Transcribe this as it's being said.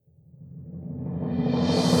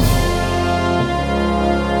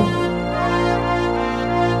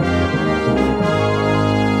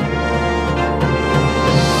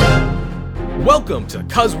Welcome to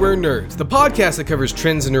 'Cause We're Nerds, the podcast that covers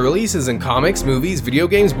trends and releases in comics, movies, video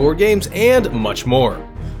games, board games, and much more.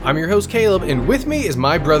 I'm your host Caleb, and with me is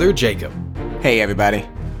my brother Jacob. Hey everybody.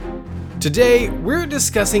 Today, we're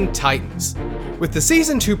discussing Titans. With the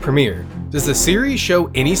Season 2 premiere, does the series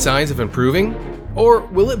show any signs of improving? Or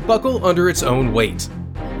will it buckle under its own weight?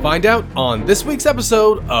 Find out on this week's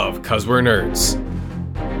episode of 'Cause We're Nerds.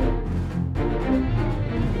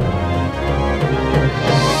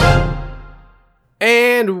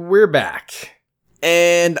 And we're back.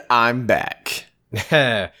 And I'm back.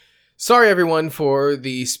 Sorry everyone for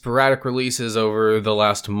the sporadic releases over the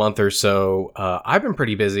last month or so. I've been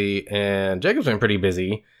pretty busy and Jacob's been pretty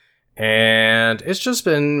busy. And it's just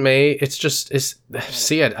been I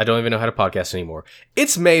don't even know how to podcast anymore.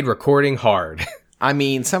 It's made recording hard. I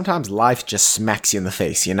mean, sometimes life just smacks you in the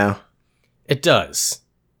face, you know? It does.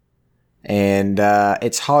 And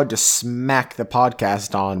it's hard to smack the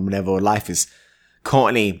podcast on whenever life is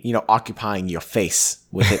currently, occupying your face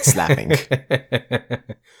with it slapping.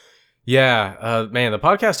 Yeah, man, the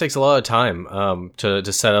podcast takes a lot of time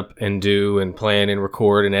to set up and do and plan and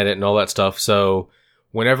record and edit and all that stuff. So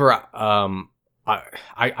whenever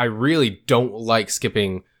I really don't like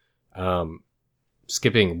skipping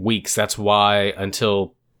weeks. That's why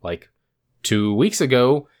until like 2 weeks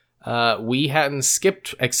ago, we hadn't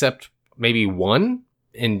skipped except maybe one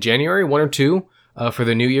in January, one or two for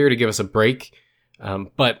the new year to give us a break.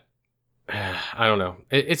 But I don't know.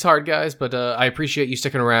 It's hard, guys, but I appreciate you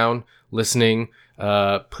sticking around, listening.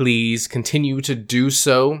 Please continue to do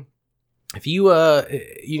so. If you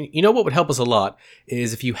know what would help us a lot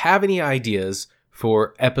is if you have any ideas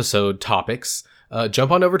for episode topics,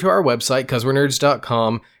 jump on over to our website,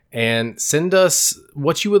 causewe'renerds.com, and send us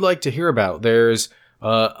what you would like to hear about. There's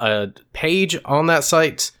a page on that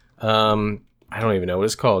site. I don't even know what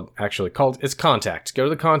it's called. Actually, it's Contact. Go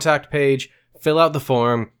to the Contact page. Fill out the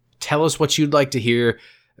form, tell us what you'd like to hear.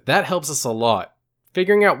 That helps us a lot.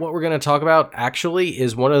 Figuring out what we're going to talk about actually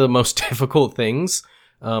is one of the most difficult things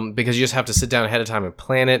because you just have to sit down ahead of time and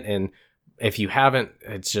plan it. And if you haven't,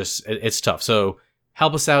 it's tough. So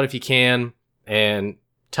help us out if you can and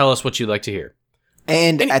tell us what you'd like to hear.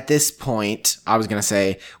 And at this point, I was going to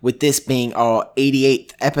say, with this being our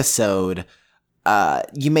 88th episode,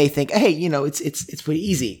 you may think, hey, it's pretty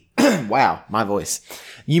easy. Wow, my voice.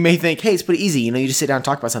 You may think, hey, it's pretty easy. You just sit down and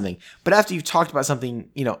talk about something. But after you've talked about something,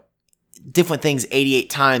 different things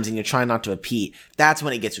 88 times and you're trying not to repeat, that's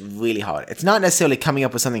when it gets really hard. It's not necessarily coming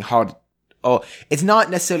up with something hard, or it's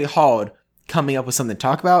not necessarily hard coming up with something to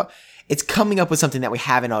talk about. It's coming up with something that we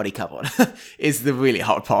haven't already covered is the really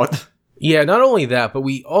hard part. Yeah, not only that, but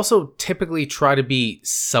we also typically try to be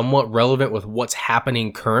somewhat relevant with what's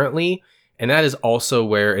happening currently. And that is also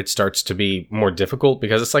where it starts to be more difficult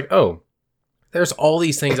because it's like, oh, there's all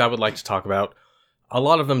these things I would like to talk about. A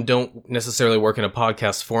lot of them don't necessarily work in a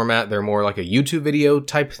podcast format. They're more like a YouTube video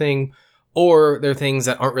type thing, or they're things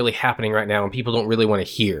that aren't really happening right now and people don't really want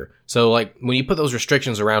to hear. So like when you put those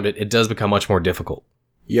restrictions around it, it does become much more difficult.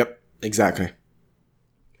 Yep, exactly.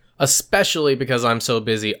 Especially because I'm so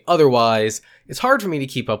busy. Otherwise, it's hard for me to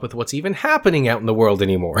keep up with what's even happening out in the world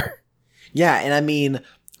anymore. Yeah, and I mean,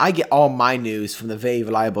 I get all my news from the very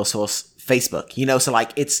reliable source, Facebook, so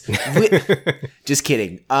like it's, just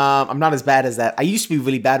kidding. I'm not as bad as that. I used to be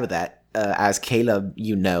really bad with that, as Caleb,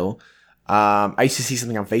 I used to see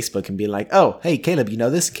something on Facebook and be like, oh, hey, Caleb, you know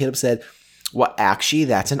this? And Caleb said, well, actually,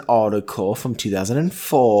 that's an article from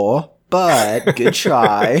 2004, but good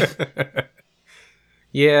try.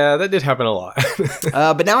 Yeah, that did happen a lot.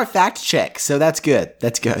 But now I fact check, so that's good.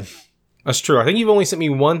 That's good. That's true. I think you've only sent me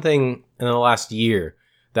one thing in the last year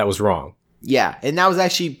that was wrong. Yeah, and that was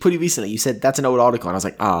actually pretty recently. You said that's an old article, and I was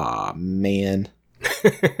like, ah, man.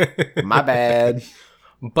 My bad.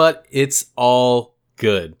 But it's all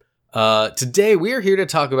good. Today, we are here to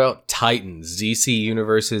talk about Titans, DC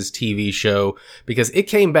Universe's TV show, because it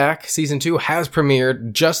came back. Season 2 has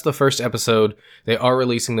premiered, just the first episode. They are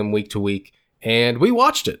releasing them week to week, and we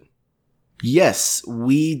watched it. Yes,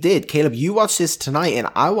 we did. Caleb, you watched this tonight, and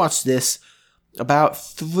I watched this about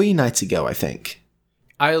 3 nights ago, I think.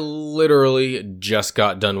 I literally just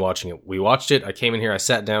got done watching it. We watched it. I came in here, I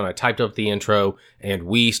sat down, I typed up the intro, and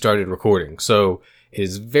we started recording. So it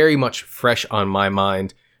is very much fresh on my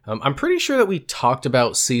mind. I'm pretty sure that we talked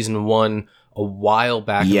about season 1 a while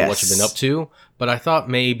back and what you've been up to, but I thought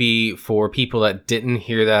maybe for people that didn't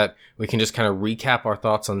hear that, we can just kind of recap our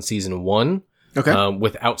thoughts on season 1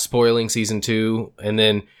 without spoiling season 2. And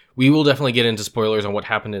then we will definitely get into spoilers on what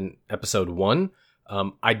happened in episode 1.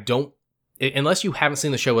 Unless you haven't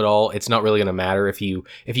seen the show at all, it's not really going to matter. If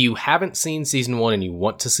you haven't seen season 1 and you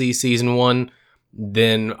want to see season 1,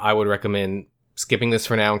 then I would recommend skipping this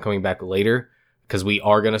for now and coming back later, because we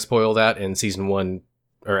are going to spoil that, and season 1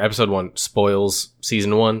 or episode 1 spoils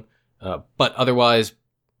season 1. But otherwise,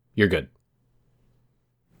 you're good.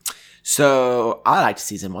 So I liked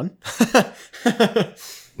season 1.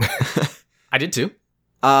 I did too.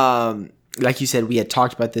 Like you said, we had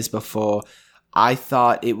talked about this before. I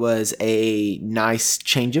thought it was a nice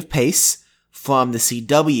change of pace from the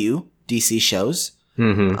CW DC shows.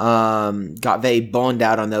 Mm-hmm. Got very boned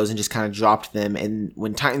out on those and just kind of dropped them. And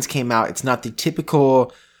when Titans came out, it's not the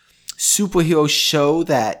typical superhero show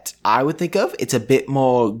that I would think of. It's a bit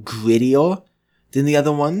more grittier than the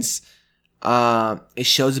other ones. It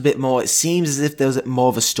shows a bit more. It seems as if there's more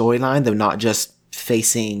of a storyline. They're not just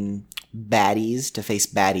facing baddies to face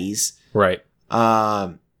baddies. Right.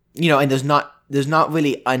 And there's not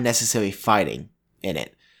really unnecessary fighting in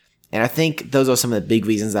it. And I think those are some of the big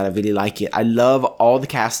reasons that I really like it. I love all the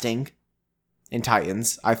casting in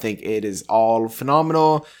Titans. I think it is all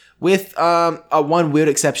phenomenal, with one weird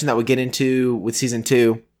exception that we'll get into with season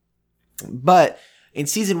 2. But in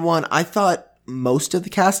season 1, I thought most of the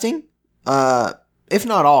casting, if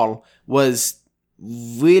not all, was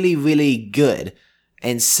really, really good.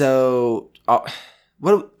 And so, are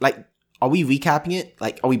we recapping it?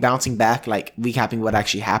 Like, are we bouncing back, like, recapping what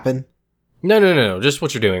actually happened? No. Just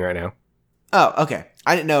what you're doing right now. Oh, okay.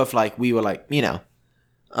 I didn't know if, like, we were, like, No.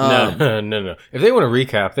 If they want to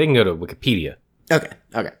recap, they can go to Wikipedia. Okay.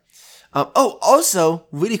 Also,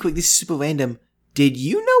 really quick, this is super random. Did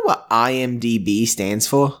you know what IMDb stands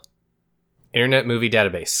for? Internet Movie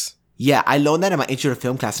Database. Yeah, I learned that in my intro to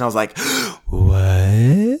film class, and I was like,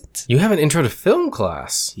 what? You have an intro to film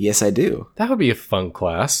class? Yes, I do. That would be a fun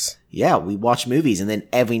class. Yeah, we watch movies, and then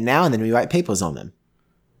every now and then we write papers on them.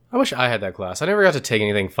 I wish I had that class. I never got to take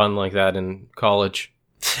anything fun like that in college.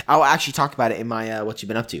 I'll actually talk about it in my What You've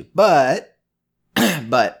Been Up To. But,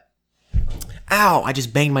 ow, I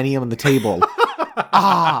just banged my knee on the table.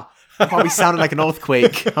 Probably sounded like an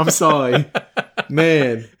earthquake. I'm sorry.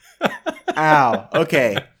 Man. Ow.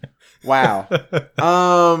 Okay. Wow.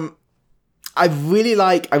 I really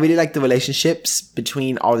like the relationships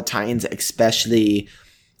between all the Titans, especially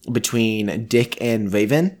between Dick and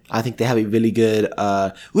Raven. I think they have a really good,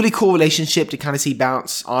 really cool relationship to kind of see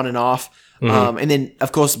bounce on and off. Mm-hmm. And then,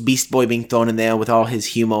 of course, Beast Boy being thrown in there with all his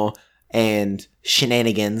humor and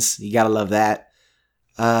shenanigans. You gotta love that.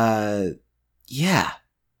 Yeah.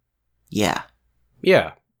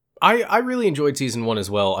 I really enjoyed season 1 as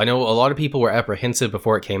well. I know a lot of people were apprehensive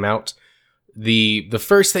before it came out. The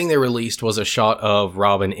first thing they released was a shot of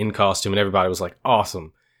Robin in costume, and everybody was like,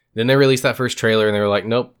 awesome. Then they released that first trailer, and they were like,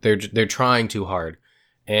 nope, they're trying too hard.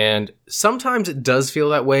 And sometimes it does feel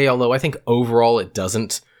that way, although I think overall it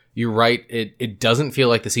doesn't. You're right, it doesn't feel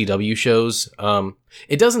like the CW shows.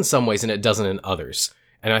 It does in some ways, and it doesn't in others.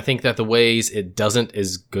 And I think that the ways it doesn't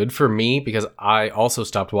is good for me, because I also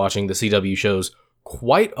stopped watching the CW shows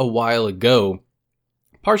quite a while ago,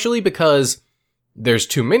 partially because there's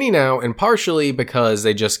too many now, and partially because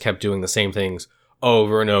they just kept doing the same things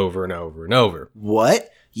over and over and over and over. What?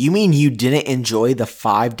 You mean you didn't enjoy the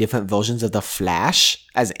 5 different versions of the Flash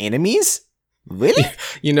as enemies? Really?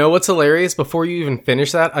 You know what's hilarious? Before you even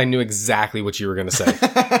finish that, I knew exactly what you were going to say.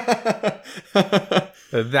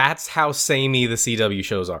 That's how samey the CW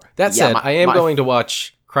shows are. That said, I am going to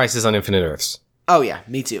watch Crisis on Infinite Earths. Oh yeah,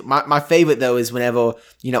 me too. My favorite though is whenever,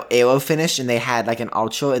 Arrow finished and they had like an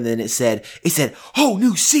outro and then it said, whole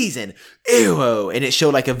new season, Arrow. And it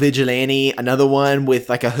showed like a vigilante, another one with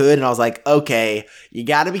like a hood. And I was like, okay, you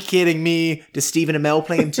gotta be kidding me. Does Stephen Amell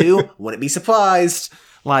play him too? Wouldn't be surprised.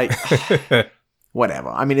 Like, whatever.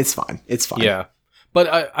 I mean, it's fine. It's fine. Yeah.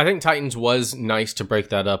 But I think Titans was nice to break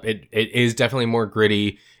that up. It is definitely more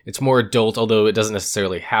gritty. It's more adult, although it doesn't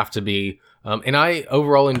necessarily have to be. And I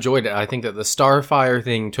overall enjoyed it. I think that the Starfire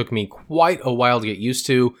thing took me quite a while to get used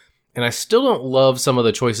to, and I still don't love some of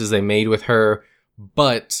the choices they made with her,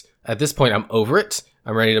 but at this point I'm over it.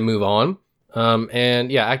 I'm ready to move on.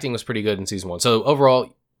 And yeah, acting was pretty good in season 1. So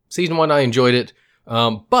overall, season 1, I enjoyed it.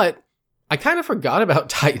 But I kind of forgot about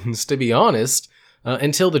Titans, to be honest,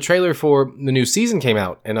 until the trailer for the new season came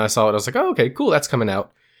out, and I saw it. I was like, oh, okay, cool, that's coming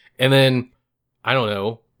out. And then, I don't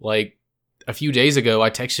know, like a few days ago, I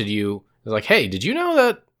texted you. I was like, hey, did you know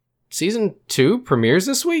that season 2 premieres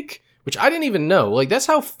this week? Which I didn't even know. Like, that's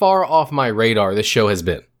how far off my radar this show has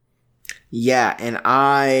been. Yeah, and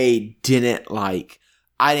I didn't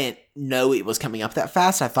know it was coming up that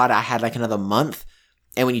fast. I thought I had like another month.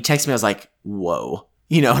 And when you texted me, I was like, whoa.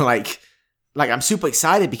 Like I'm super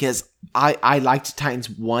excited because I liked Titans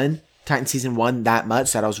season 1 that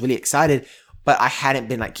much that I was really excited. But I hadn't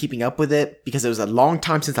been like keeping up with it because it was a long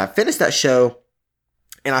time since I finished that show.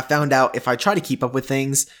 And I found out if I try to keep up with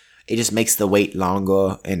things, it just makes the wait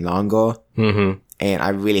longer and longer. Mm-hmm. And I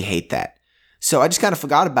really hate that. So I just kind of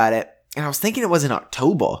forgot about it. And I was thinking it was in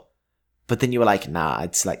October. But then you were like, nah,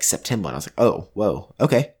 it's like September. And I was like, oh, whoa,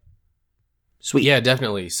 okay. Sweet. Yeah,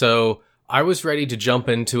 definitely. So I was ready to jump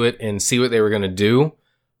into it and see what they were going to do,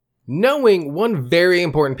 knowing one very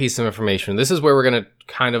important piece of information. This is where we're going to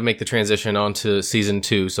kind of make the transition onto season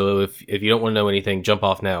 2. So if you don't want to know anything, jump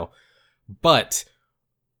off now. But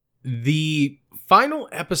the final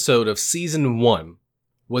episode of season 1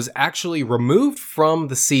 was actually removed from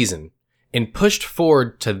the season and pushed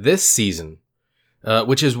forward to this season,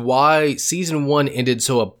 which is why season 1 ended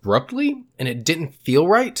so abruptly and it didn't feel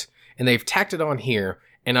right. And they've tacked it on here.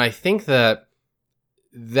 And I think that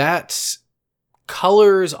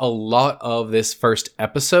colors a lot of this first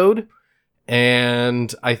episode.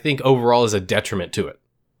 And I think overall is a detriment to it.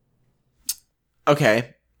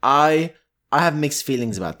 Okay. I have mixed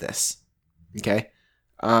feelings about this. Okay.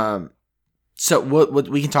 So what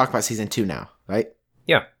we can talk about season 2 now, right?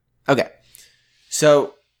 Yeah. Okay.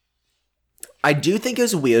 So I do think it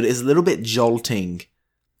was weird. It's a little bit jolting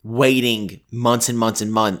waiting months and months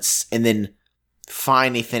and months and then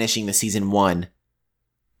finally finishing the season 1,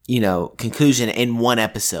 conclusion in one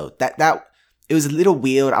episode. That it was a little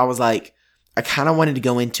weird. I was like, I kind of wanted to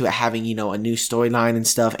go into it having, a new storyline and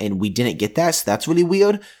stuff, and we didn't get that, so that's really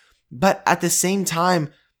weird. But at the same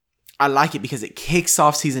time, I like it because it kicks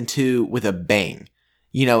off season 2 with a bang.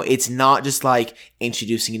 It's not just like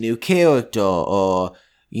introducing a new character or,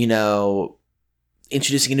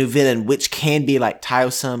 introducing a new villain, which can be like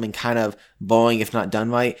tiresome and kind of boring if not done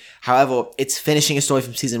right. However, it's finishing a story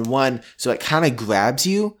from season 1, so it kind of grabs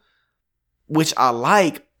you, which I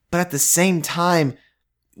like, but at the same time,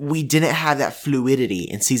 we didn't have that fluidity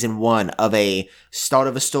in season 1 of a start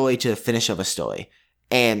of a story to a finish of a story.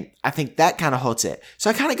 And I think that kind of hurts it. So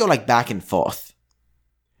I kind of go like back and forth.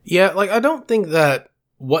 Yeah, I don't think that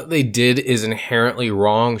what they did is inherently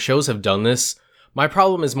wrong. Shows have done this. My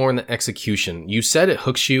problem is more in the execution. You said it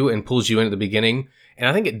hooks you and pulls you in at the beginning, and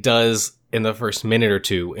I think it does in the first minute or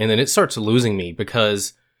two, and then it starts losing me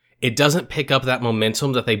because it doesn't pick up that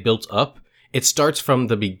momentum that they built up. It starts from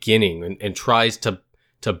the beginning and tries to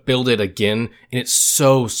build it again, and it's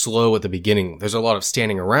so slow at the beginning. There's a lot of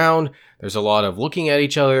standing around. There's a lot of looking at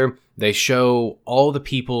each other. They show all the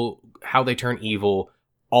people, how they turn evil,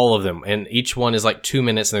 all of them, and each one is like 2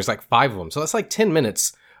 minutes, and there's like 5 of them. So that's like 10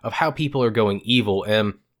 minutes of how people are going evil.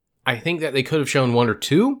 And I think that they could have shown 1 or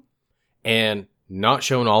 2 and not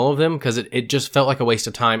shown all of them because it just felt like a waste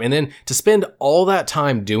of time. And then to spend all that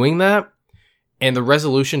time doing that and the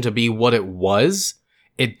resolution to be what it was,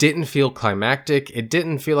 it didn't feel climactic. It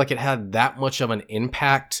didn't feel like it had that much of an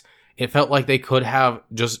impact. It felt like they could have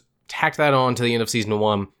just tacked that on to the end of season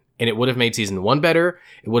 1 and it would have made season 1 better.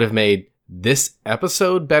 It would have made this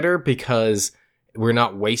episode better because we're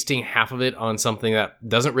not wasting half of it on something that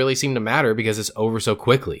doesn't really seem to matter because it's over so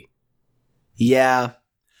quickly. Yeah,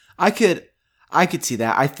 I could see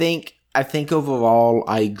that. I think overall,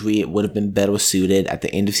 I agree it would have been better suited at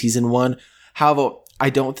the end of season 1. However, I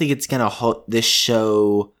don't think it's gonna hurt this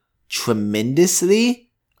show tremendously.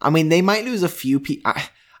 I mean, they might lose a few people.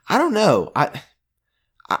 I don't know.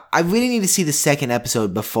 I really need to see the second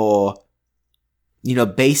episode before,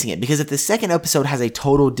 basing it, because if the second episode has a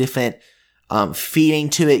total different feeling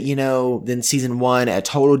to it, than season 1, a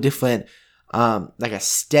total different,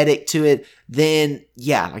 aesthetic to it, then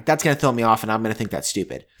yeah, that's going to throw me off and I'm going to think that's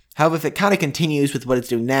stupid. However, if it kind of continues with what it's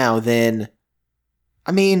doing now, then,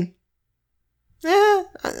 yes,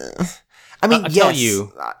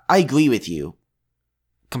 I agree with you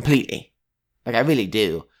completely. I really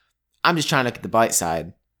do. I'm just trying to look at the bright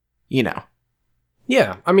side, Yeah,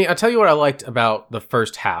 I tell you what I liked about the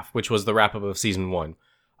first half, which was the wrap-up of season 1.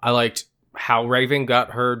 I liked how Raven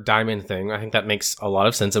got her diamond thing. I think that makes a lot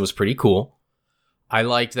of sense. It was pretty cool. I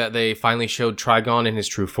liked that they finally showed Trigon in his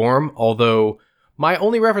true form, although my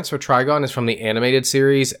only reference for Trigon is from the animated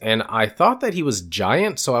series, and I thought that he was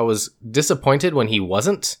giant, so I was disappointed when he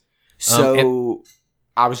wasn't.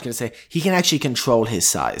 I was going to say, he can actually control his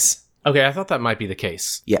size. Okay, I thought that might be the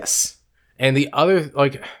case. Yes. And the other,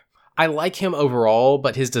 I like him overall,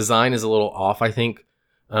 but his design is a little off, I think.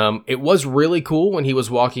 It was really cool when he was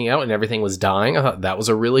walking out and everything was dying. I thought that was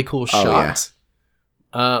a really cool shot.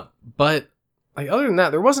 Yeah. But other than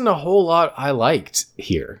that, there wasn't a whole lot I liked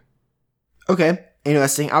here. Okay,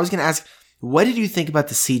 interesting. I was going to ask, what did you think about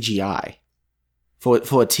the CGI for a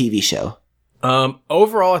TV show?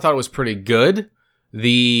 Overall, I thought it was pretty good.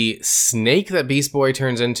 The snake that Beast Boy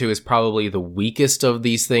turns into is probably the weakest of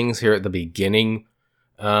these things here at the beginning.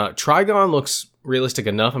 Trigon looks realistic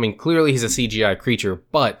enough. I mean, clearly he's a CGI creature,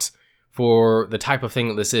 but for the type of thing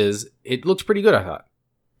that this is, it looks pretty good, I thought.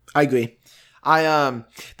 I agree. The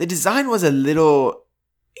design was a little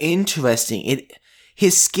interesting.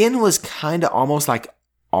 His skin was kind of almost like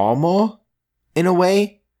armor in a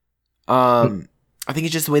way. I think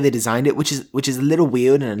it's just the way they designed it, which is a little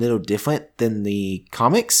weird and a little different than the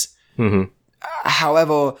comics. Mm-hmm.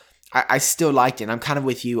 However, I still liked it. And I'm kind of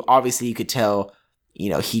with you. Obviously, you could tell,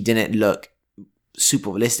 he didn't look super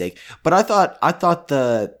realistic. But I thought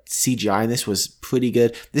the CGI in this was pretty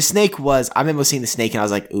good. The snake I remember seeing the snake and I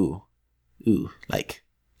was like, ooh, like.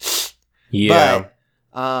 Yeah.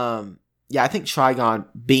 But, yeah, I think Trigon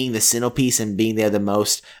being the centerpiece and being there the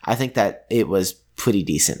most, I think that it was pretty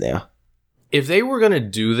decent there. If they were going to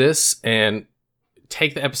do this and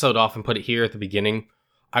take the episode off and put it here at the beginning,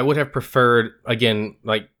 I would have preferred, again,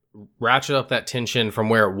 like, ratchet up that tension from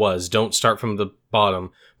where it was. Don't start from the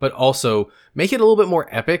bottom, but also make it a little bit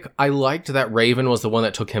more epic. I liked that Raven was the one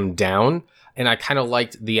that took him down, and I kind of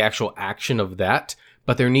liked the actual action of that,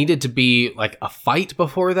 but there needed to be, like, a fight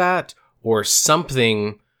before that, or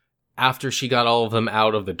something after she got all of them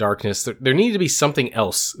out of the darkness. There needed to be something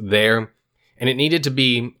else there. And it needed to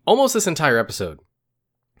be almost this entire episode.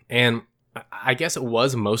 And I guess it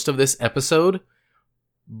was most of this episode,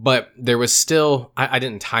 but there was still, I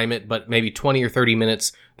didn't time it, but maybe 20 or 30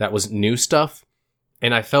 minutes that was new stuff.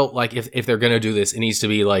 And I felt like if they're going to do this, it needs to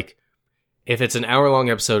be like, if it's an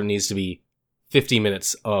hour-long episode, it needs to be 50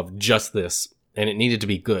 minutes of just this. And it needed to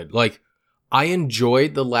be good. Like, I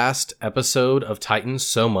enjoyed the last episode of Titans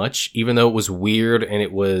so much, even though it was weird and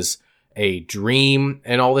it was a dream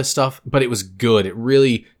and all this stuff, but it was good. It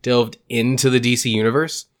really delved into the DC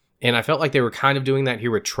universe, and I felt like they were kind of doing that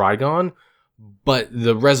here with Trigon, but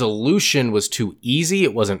the resolution was too easy.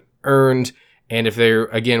 It wasn't earned, and if we're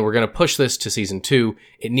going to push this to season 2,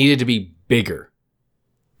 it needed to be bigger.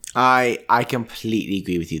 I completely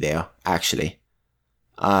agree with you there, actually.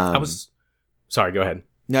 Sorry, go ahead.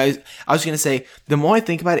 No, I was going to say, the more I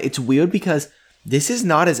think about it, it's weird because this is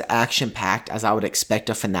not as action-packed as I would expect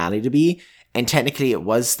a finale to be, and technically it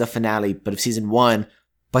was the finale, but of season 1,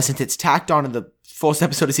 but since it's tacked on in the first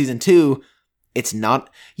episode of season 2, it's not,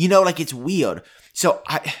 it's weird. So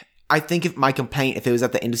I think if my complaint, if it was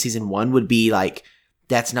at the end of season 1, would be like,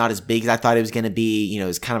 that's not as big as I thought it was going to be,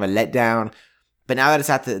 it's kind of a letdown. But now that it's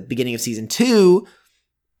at the beginning of season 2,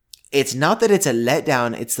 it's not that it's a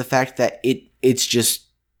letdown, it's the fact that it's just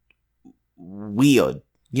weird,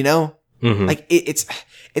 Mm-hmm. Like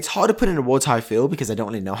it's hard to put into words how I feel because I don't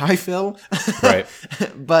really know how I feel. Right.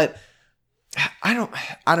 But I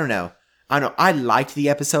don't know. I liked the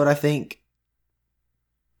episode, I think.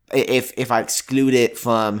 If I exclude it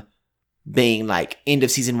from being like end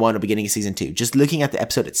of season 1 or beginning of season 2, just looking at the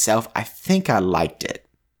episode itself, I think I liked it.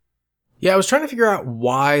 Yeah, I was trying to figure out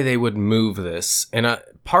why they would move this. And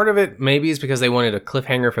part of it maybe is because they wanted a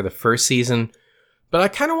cliffhanger for the first season. But I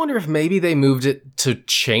kind of wonder if maybe they moved it to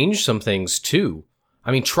change some things too.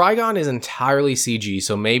 I mean, Trigon is entirely CG,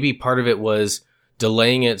 so maybe part of it was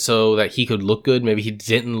delaying it so that he could look good. Maybe he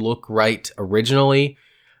didn't look right originally.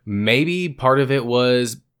 Maybe part of it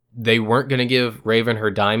was they weren't going to give Raven her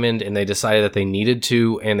diamond and they decided that they needed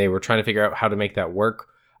to, and they were trying to figure out how to make that work.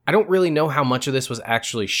 I don't really know how much of this was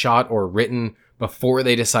actually shot or written before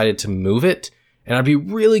they decided to move it, and I'd be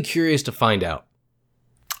really curious to find out.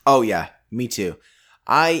 Oh yeah, me too.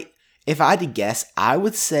 If I had to guess, I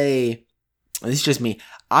would say, this is just me,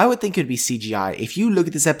 I would think it would be CGI. If you look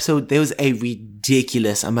at this episode, there was a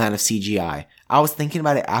ridiculous amount of CGI. I was thinking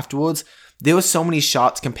about it afterwards. There were so many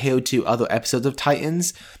shots compared to other episodes of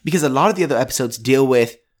Titans, because a lot of the other episodes deal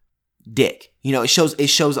with Dick. It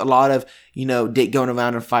shows a lot of, Dick going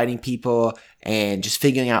around and fighting people and just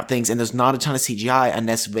figuring out things, and there's not a ton of CGI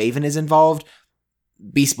unless Raven is involved,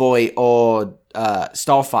 Beast Boy, or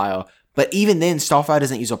Starfire. But even then, Starfire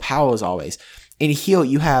doesn't use her powers always. In here,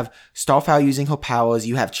 you have Starfire using her powers.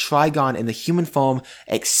 You have Trigon in the human form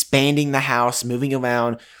expanding the house, moving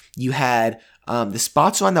around. You had the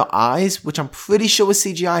spots on their eyes, which I'm pretty sure was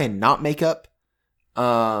CGI and not makeup.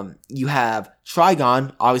 You have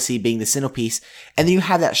Trigon, obviously being the centerpiece. And then you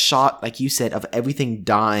have that shot, like you said, of everything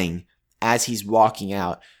dying as he's walking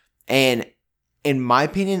out. And in my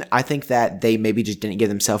opinion, I think that they maybe just didn't give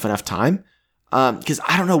themselves enough time. Because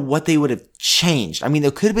I don't know what they would have changed. I mean, there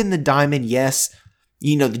could have been the diamond, yes,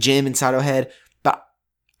 the gem inside her head, but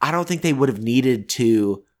I don't think they would have needed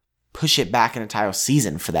to push it back an entire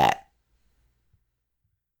season for that.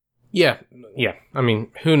 Yeah. I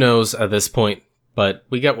mean, who knows at this point, but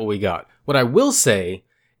we got what we got. What I will say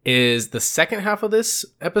is the second half of this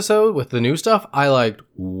episode with the new stuff, I liked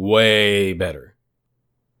way better.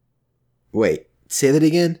 Wait, Say that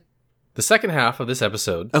again. The second half of this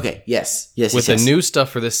episode, Okay. Yes. Yes. with yes, the yes. new stuff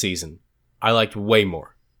for this season, I liked way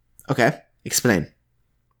more. Okay. Explain.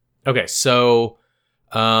 Okay, so,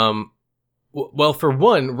 well, for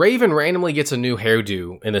one, Raven randomly gets a new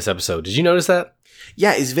hairdo in this episode. Did you notice that?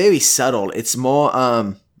 Yeah, it's very subtle. It's more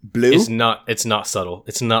blue. It's not subtle.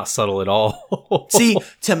 It's not subtle at all. See,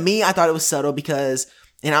 to me, I thought it was subtle because,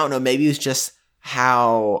 and I don't know, maybe it was just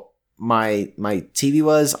how my TV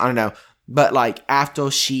was. I don't know. But like after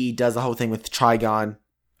she does the whole thing with Trigon,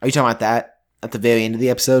 are you talking about that at the very end of the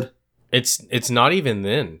episode? It's not even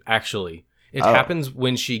then, actually. It happens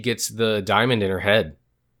when she gets the diamond in her head.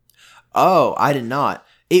 Oh, I did not.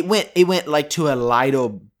 It went like to a lighter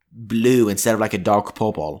blue instead of like a dark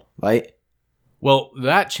purple, right? Well,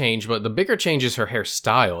 that changed, but the bigger change is her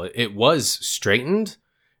hairstyle. It was straightened,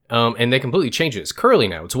 and they completely changed it. It's curly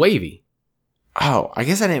now. It's wavy. Oh, I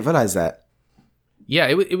guess I didn't realize that. Yeah,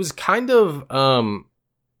 it was kind of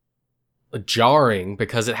jarring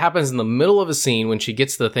because it happens in the middle of a scene when she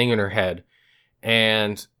gets the thing in her head,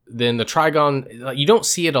 and then the Trigon, you don't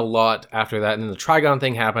see it a lot after that, and then the Trigon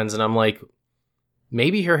thing happens, and I'm like,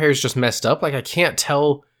 maybe her hair's just messed up. Like, I can't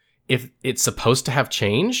tell if it's supposed to have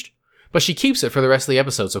changed, but she keeps it for the rest of the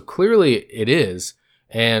episode, so clearly it is,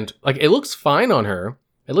 and like, it looks fine on her.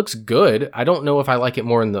 It looks good. I don't know if I like it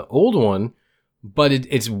more in the old one, but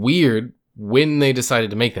it's weird when they decided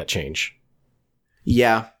to make that change.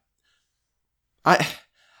 Yeah.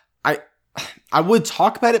 I would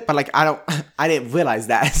talk about it, but like I didn't realize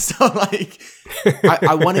that. So like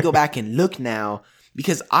I want to go back and look now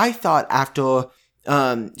because I thought after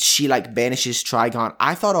she like banishes Trigon,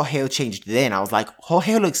 I thought her hair changed then. I was like, her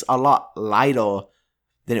hair looks a lot lighter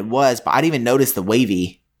than it was, but I didn't even notice the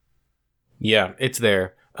wavy. Yeah, it's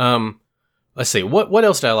there. Let's see. What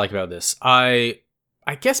else did I like about this? I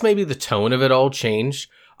guess maybe the tone of it all changed.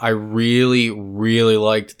 I really, really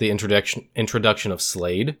liked the introduction of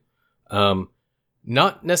Slade.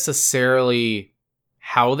 Not necessarily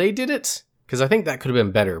how they did it, because I think that could have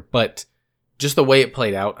been better, but just the way it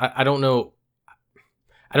played out. I don't know.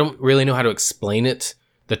 I don't really know how to explain it.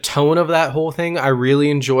 The tone of that whole thing I really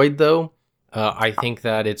enjoyed, though. I think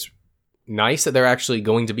that it's nice that they're actually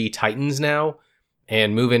going to be Titans now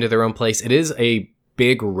and move into their own place. It is a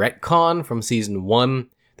big retcon from season 1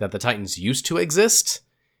 that the Titans used to exist.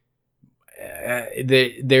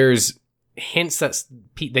 There's hints that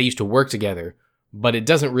they used to work together, but it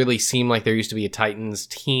doesn't really seem like there used to be a Titans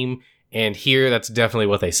team, and here that's definitely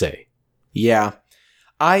what they say. Yeah.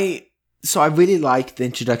 So I really like the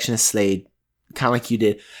introduction of Slade, kind of like you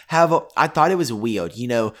did. However, I thought it was weird. You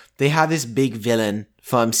know, they have this big villain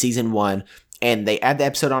from season 1, and they add the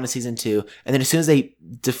episode on to season 2, and then as soon as they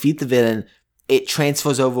defeat the villain, it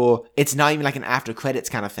transfers over. It's not even like an after credits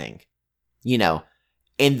kind of thing, you know.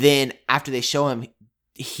 And then after they show him,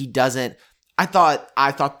 he doesn't. I thought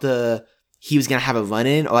he was gonna have a run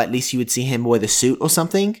in, or at least you would see him wear the suit or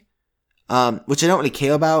something, which I don't really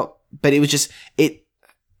care about. But it was just it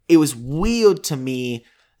was weird to me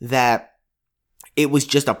that it was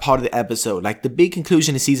just a part of the episode. Like the big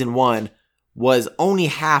conclusion of season 1 was only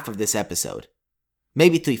half of this episode,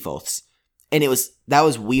 maybe 3/4, and that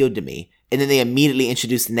was weird to me. And then they immediately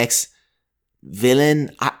introduced the next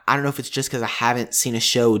villain. I don't know if it's just because I haven't seen a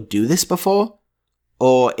show do this before,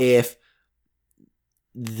 or if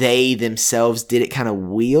they themselves did it kind of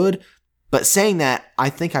weird. But saying that, I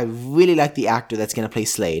think I really like the actor that's going to play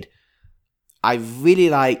Slade. I really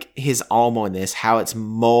like his armor in this, how it's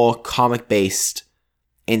more comic based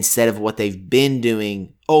instead of what they've been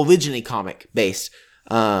doing, originally comic based,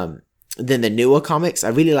 than the newer comics. I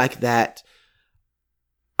really like that.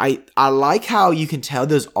 I like how you can tell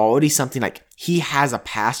there's already something like he has a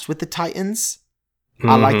past with the Titans. Mm-hmm.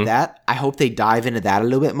 I like that. I hope they dive into that a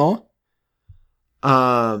little bit more.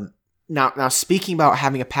 Now speaking about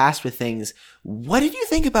having a past with things, what did you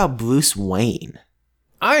think about Bruce Wayne?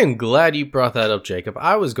 I am glad you brought that up, Jacob.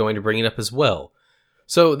 I was going to bring it up as well.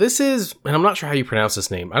 So this is, and I'm not sure how you pronounce this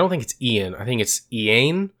name. I don't think it's Ian. I think it's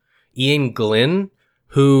Ian Glenn,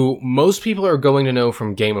 who most people are going to know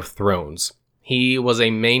from Game of Thrones. He was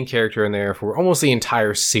a main character in there for almost the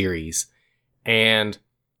entire series, and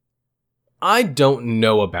I don't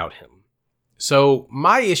know about him. So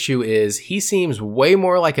my issue is he seems way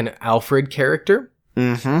more like an Alfred character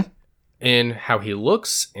in how he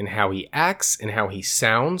looks, in how he acts, in how he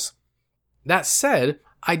sounds. That said,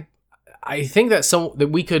 I think that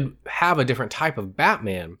we could have a different type of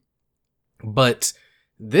Batman, but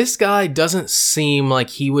this guy doesn't seem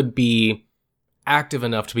like he would be active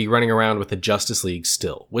enough to be running around with the Justice League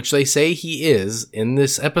still, which they say he is in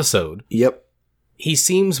this episode. Yep. He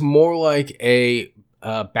seems more like a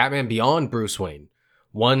Batman Beyond Bruce Wayne,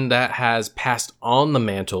 one that has passed on the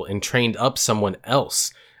mantle and trained up someone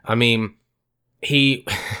else. I mean, he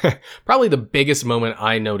probably the biggest moment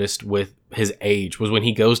I noticed with his age was when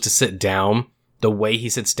he goes to sit down. The way he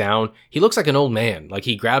sits down, he looks like an old man. Like,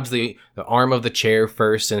 he grabs the arm of the chair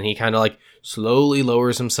first and he kind of like slowly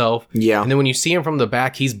lowers himself. Yeah. And then when you see him from the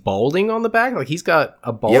back, he's balding on the back. Like, he's got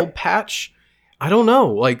a bald patch. I don't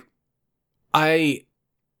know. Like, I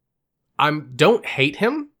don't hate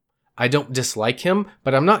him. I don't dislike him,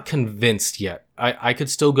 but I'm not convinced yet. I could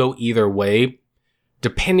still go either way,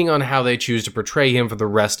 depending on how they choose to portray him for the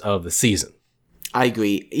rest of the season. I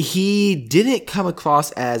agree. He didn't come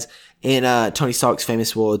across as, in Tony Stark's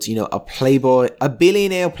famous words, a playboy, a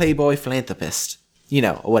billionaire playboy philanthropist,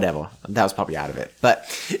 or whatever. That was probably out of it. But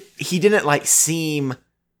he didn't seem,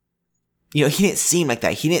 he didn't seem like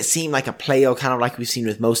that. He didn't seem like a player, kind of like we've seen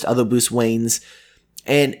with most other Bruce Waynes.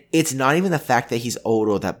 And it's not even the fact that he's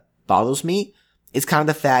older that bothers me. It's kind of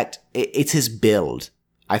the fact, it's his build,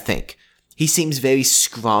 I think. He seems very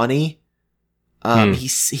scrawny. He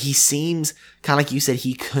seems kind of like you said,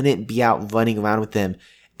 he couldn't be out running around with them.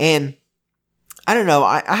 And I don't know,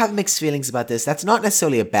 I have mixed feelings about this. That's not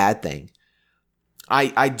necessarily a bad thing.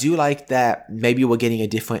 I do like that maybe we're getting a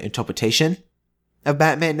different interpretation of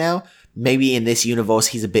Batman now. Maybe in this universe,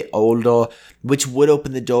 he's a bit older, which would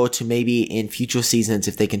open the door to maybe in future seasons,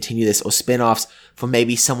 if they continue this, or spin-offs, for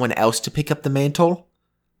maybe someone else to pick up the mantle,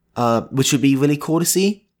 which would be really cool to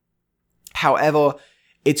see. However,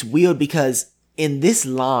 it's weird because in this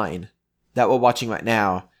line that we're watching right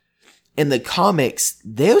now, in the comics,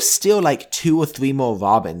 there's still 2 or 3 more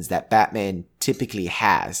Robins that Batman typically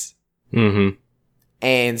has. Mm-hmm.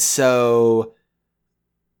 And so,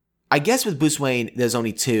 I guess with Bruce Wayne, there's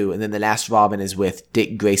only 2, and then the last Robin is with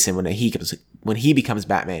Dick Grayson when he becomes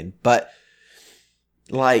Batman. But,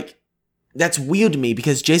 that's weird to me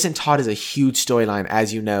because Jason Todd is a huge storyline,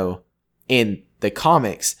 as you know, in the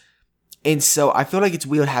comics. And so, I feel like it's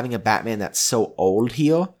weird having a Batman that's so old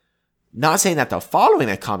here. Not saying that they're following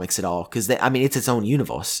the comics at all, because it's its own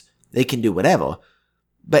universe. They can do whatever.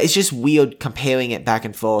 But it's just weird comparing it back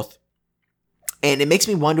and forth. And it makes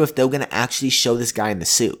me wonder if they're going to actually show this guy in the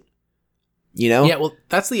suit. Yeah, well,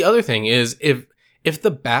 that's the other thing is if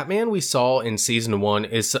the Batman we saw in season 1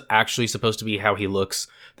 is actually supposed to be how he looks,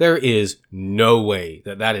 there is no way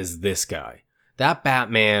that is this guy. That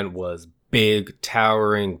Batman was big,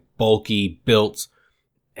 towering, bulky, built,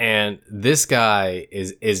 and this guy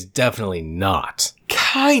is definitely not.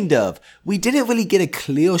 Kind of. We didn't really get a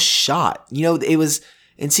clear shot. It was,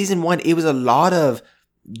 in season 1, it was a lot of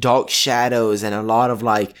dark shadows and a lot of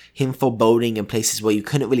him foreboding in places where you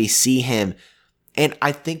couldn't really see him. And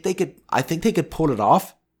I think they could pull it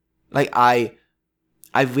off. I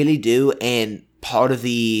really do. And part of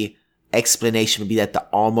the explanation would be that the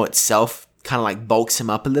armor itself kind of bulks him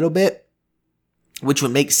up a little bit, which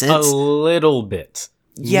would make sense. A little bit.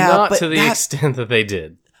 Yeah. Not to the extent that they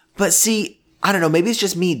did. But see, I don't know, maybe it's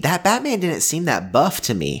just me. That Batman didn't seem that buff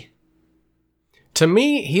to me. To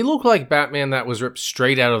me, he looked like Batman that was ripped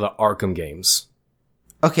straight out of the Arkham games.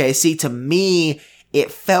 Okay, see, to me,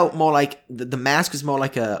 it felt more like the mask was more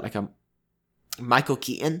like a Michael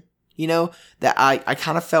Keaton, that I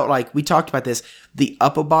kind of felt like, we talked about this, the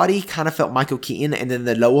upper body kind of felt Michael Keaton, and then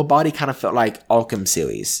the lower body kind of felt like Arkham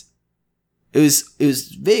series. It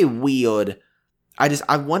was very weird.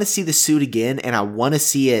 I want to see the suit again, and I want to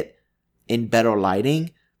see it in better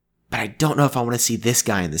lighting, but I don't know if I want to see this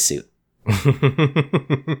guy in the suit.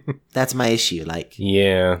 That's my issue.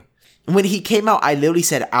 Yeah. When he came out, I literally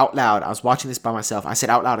said out loud, I was watching this by myself, I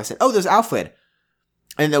said out loud, oh, there's Alfred.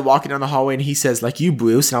 And they're walking down the hallway and he says, you,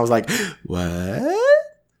 Bruce. And I was like, what?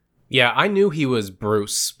 Yeah, I knew he was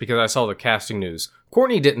Bruce because I saw the casting news.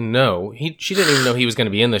 Courtney didn't know. She didn't even know he was going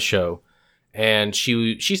to be in the show. And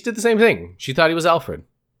she did the same thing. She thought he was Alfred.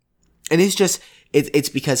 And it's just, it's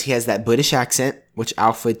because he has that British accent, which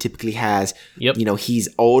Alfred typically has. Yep. He's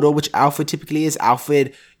older, which Alfred typically is.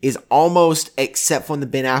 Alfred is almost, except for in the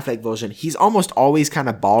Ben Affleck version, he's almost always kind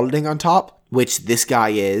of balding on top, which this guy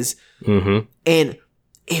is. Mm-hmm. And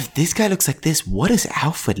if this guy looks like this, what does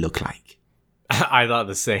Alfred look like? I thought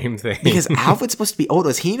the same thing. Because Alfred's supposed to be older.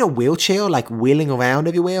 Is he in a wheelchair, wheeling around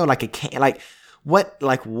everywhere?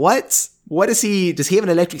 What is he? Does he have an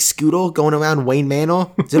electric scooter going around Wayne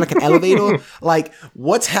Manor? Is there an elevator?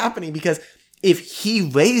 What's happening? Because if he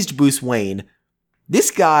raised Bruce Wayne,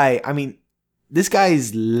 this guy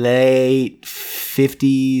is late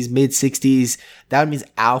 50s, mid 60s. That means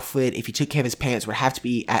Alfred, if he took care of his parents, would have to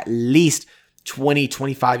be at least 20,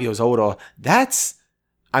 25 years older. That's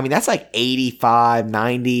 85,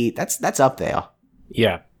 90. That's up there.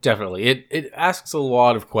 Yeah. definitely. It asks a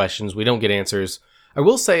lot of questions. We don't get answers. I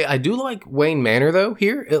will say, I do like Wayne Manor, though,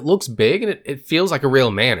 here. It looks big, and it feels like a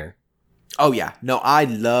real manor. Oh, yeah. No, I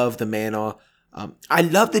love the manor. I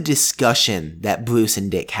love the discussion that Bruce and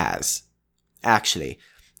Dick has, actually.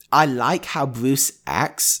 I like how Bruce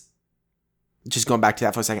acts. Just going back to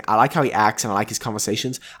that for a second. I like how he acts, and I like his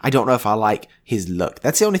conversations. I don't know if I like his look.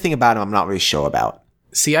 That's the only thing about him I'm not really sure about.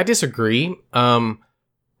 See, I disagree.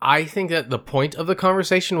 I think that the point of the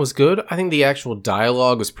conversation was good. I think the actual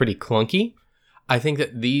dialogue was pretty clunky. I think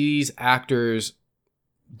that these actors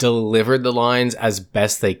delivered the lines as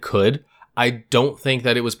best they could. I don't think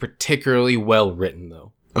that it was particularly well written,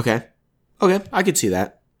 though. Okay, I could see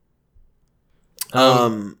that.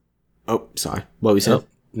 Oh, sorry. What we said?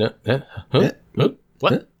 No.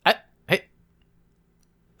 What? Hey.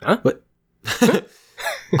 Huh? What?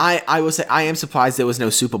 I will say I am surprised there was no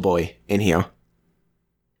Superboy in here.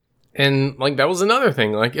 And, like, that was another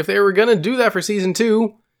thing. Like, if they were gonna do that for season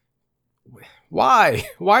 2, why?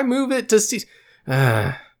 Why move it to season...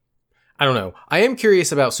 I don't know. I am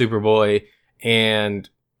curious about Superboy and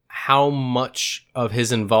how much of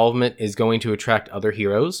his involvement is going to attract other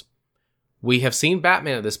heroes. We have seen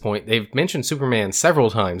Batman at this point. They've mentioned Superman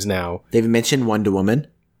several times now. They've mentioned Wonder Woman.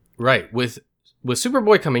 Right. With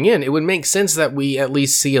Superboy coming in, it would make sense that we at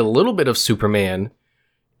least see a little bit of Superman.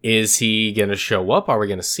 Is he going to show up? Are we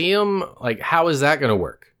going to see him? Like, how is that going to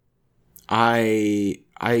work? I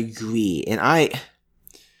agree. And I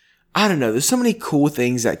don't know. There's so many cool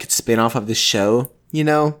things that could spin off of this show, you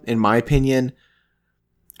know, in my opinion.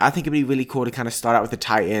 I think it'd be really cool to kind of start out with the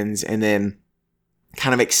Titans and then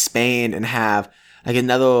kind of expand and have like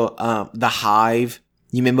another, the Hive.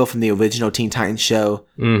 You remember from the original Teen Titans show?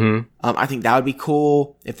 Mm-hmm. I think that would be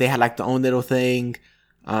cool if they had like their own little thing.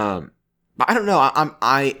 But I don't know.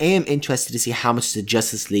 I am interested to see how much the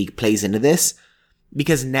Justice League plays into this,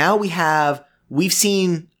 because now we've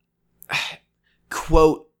seen,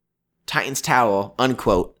 quote, Titans Tower,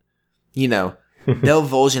 unquote, you know, their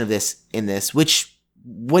version of this in this, which,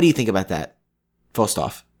 what do you think about that? First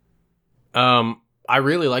off. I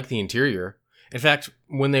really like the interior. In fact,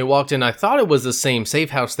 when they walked in, I thought it was the same safe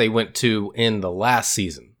house they went to in the last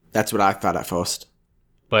season. That's what I thought at first.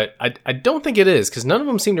 But I don't think it is, because none of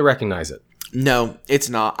them seem to recognize it. No, it's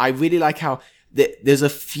not. I really like how there's a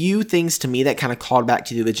few things to me that kind of called back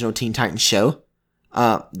to the original Teen Titans show.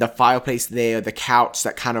 The fireplace there, the couch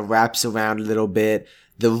that kind of wraps around a little bit,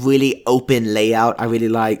 the really open layout I really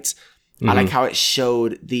liked. Mm-hmm. I like how it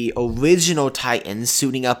showed the original Titans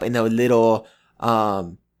suiting up in their little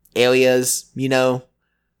areas, you know.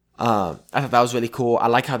 I thought that was really cool. I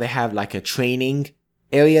like how they have like a training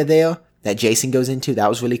area there that Jason goes into. That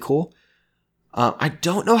was really cool. I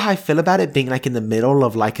don't know how I feel about it being like in the middle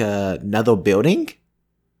of like another building.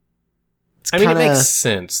 I mean, it makes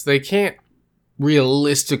sense. They can't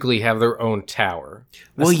realistically have their own tower,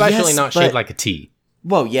 especially not shaped like a T.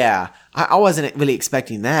 Well, yeah, I wasn't really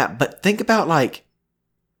expecting that, but think about like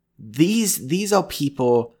these are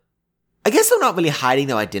people. I guess they're not really hiding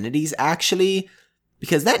their identities actually,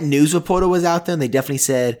 because that news reporter was out there and they definitely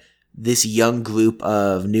said this young group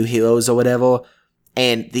of new heroes or whatever,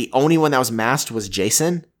 and the only one that was masked was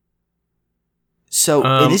Jason.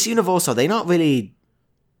 So in this universe, are they not really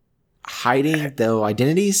hiding their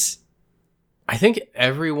identities? I think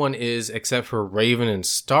everyone is except for Raven and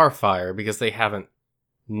Starfire, because they haven't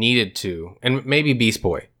needed to, and maybe Beast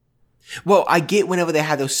Boy. Well, I get whenever they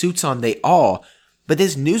had those suits on, they all. But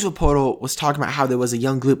this news reporter was talking about how there was a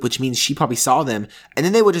young group, which means she probably saw them, and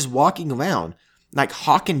then they were just walking around. Like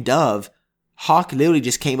Hawk and Dove. Hawk literally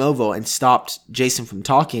just came over and stopped Jason from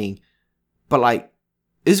talking. But like,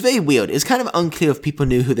 it was very weird. It was kind of unclear if people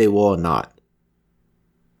knew who they were or not.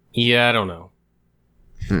 Yeah, I don't know.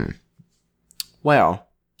 Well,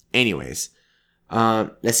 anyways.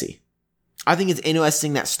 Let's see. I think it's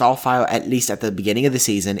interesting that Starfire, at least at the beginning of the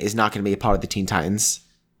season, is not going to be a part of the Teen Titans.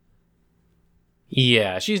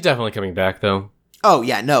 Yeah, she's definitely coming back, though. Oh,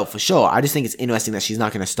 yeah, no, for sure. I just think it's interesting that she's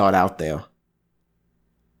not going to start out there.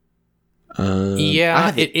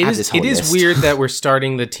 Yeah, it is weird that we're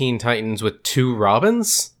starting the Teen Titans with 2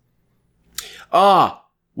 Robins.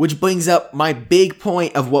 Which brings up my big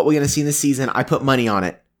point of what we're going to see in this season. I put money on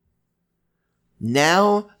it.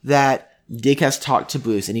 Now that Dick has talked to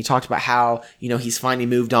Bruce and he talked about how, you know, he's finally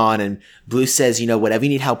moved on, and Bruce says, you know, whatever you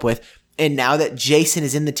need help with. And now that Jason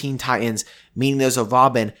is in the Teen Titans, meaning there's a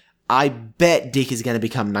Robin, I bet Dick is going to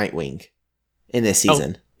become Nightwing in this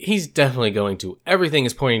season. Oh, he's definitely going to. Everything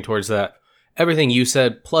is pointing towards that. Everything you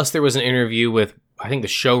said, plus there was an interview with, I think, the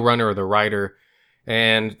showrunner or the writer,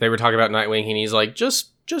 and they were talking about Nightwing, and he's like,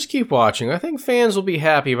 just keep watching. I think fans will be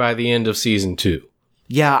happy by the end of season 2.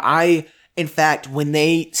 Yeah, in fact, when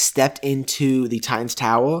they stepped into the Titans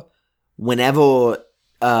Tower, whenever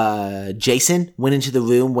Jason went into the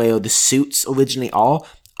room where the suits originally are,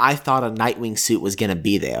 I thought a Nightwing suit was gonna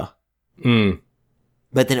be there.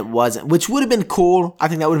 But then it wasn't, which would have been cool. I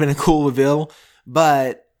think that would have been a cool reveal,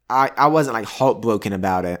 but I wasn't like heartbroken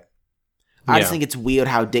about it. I just think it's weird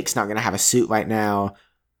how Dick's not gonna have a suit right now.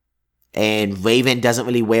 And Raven doesn't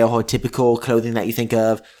really wear her typical clothing that you think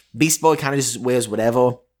of. Beast Boy kind of just wears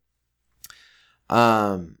whatever.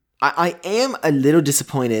 I am a little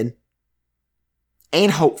disappointed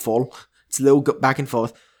and hopeful. It's a little back and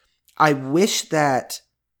forth. I wish that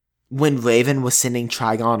when Raven was sending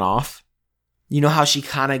Trigon off, you know how she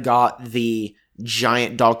kind of got the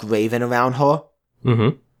giant dark raven around her?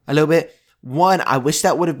 Mm-hmm. A little bit. One, I wish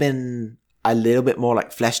that would have been a little bit more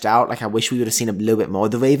like fleshed out. Like I wish we would have seen a little bit more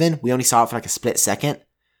of the Raven. We only saw it for like a split second.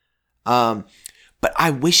 But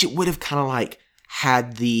I wish it would have kind of like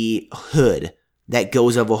had the hood that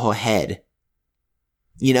goes over her head.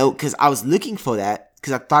 You know, because I was looking for that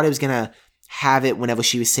because I thought it was going to have it whenever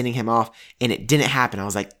she was sending him off and it didn't happen. I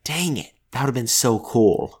was like, dang it. That would have been so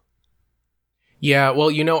cool. Yeah, well,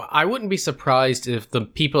 you know, I wouldn't be surprised if the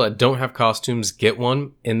people that don't have costumes get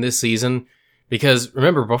one in this season. Because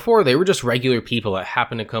remember, before they were just regular people that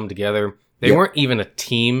happened to come together. They weren't even a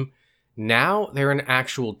team. Now they're an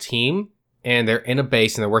actual team and they're in a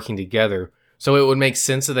base and they're working together. So it would make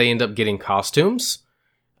sense that they end up getting costumes.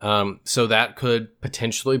 So that could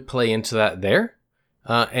potentially play into that there.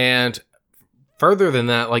 And further than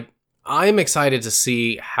that, like, I'm excited to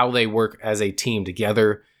see how they work as a team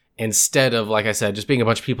together instead of, like I said, just being a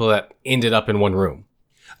bunch of people that ended up in one room.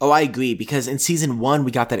 Oh, I agree, because in season 1,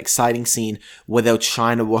 we got that exciting scene where they were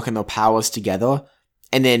trying to work on their powers together.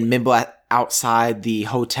 And then remember outside the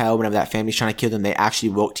hotel, whenever that family's trying to kill them, they actually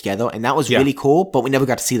worked together. And that was really cool, but we never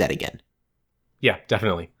got to see that again. Yeah,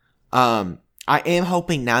 definitely. I am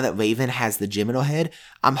hoping now that Raven has the gem in her head,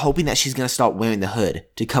 I'm hoping that she's going to start wearing the hood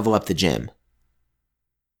to cover up the gem.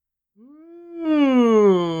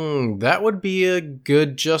 That would be a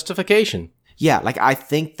good justification. Yeah, like I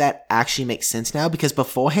think that actually makes sense now because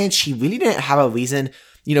beforehand she really didn't have a reason.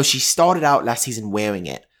 You know, she started out last season wearing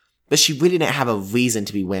it, but she really didn't have a reason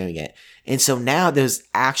to be wearing it. And so now there's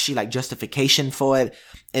actually like justification for it.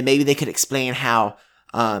 And maybe they could explain how,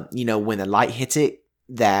 you know, when the light hits it,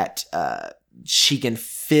 that she can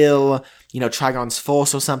feel, you know, Trigon's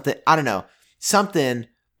force or something. I don't know. Something,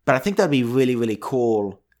 but I think that'd be really, really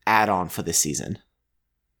cool add-on for this season.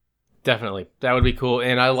 Definitely. That would be cool.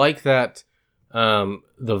 And I like that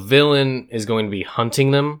the villain is going to be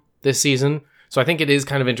hunting them this season. So I think it is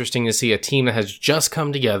kind of interesting to see a team that has just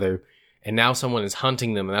come together and now someone is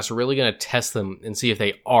hunting them, and that's really going to test them and see if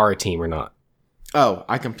they are a team or not. Oh,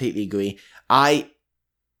 I completely agree. I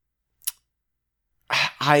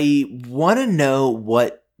want to know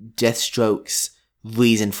what Deathstroke's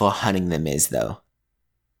reason for hunting them is, though.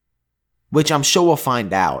 Which I'm sure we'll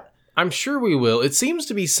find out. I'm sure we will. It seems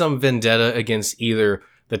to be some vendetta against either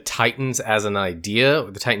the Titans as an idea,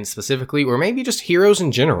 or the Titans specifically, or maybe just heroes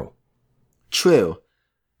in general. True.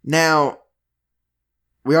 Now,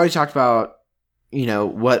 we already talked about, you know,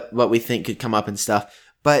 what we think could come up and stuff,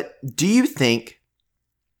 but do you think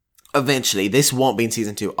eventually, this won't be in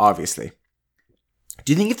season 2, obviously,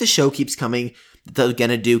 do you think if the show keeps coming, they're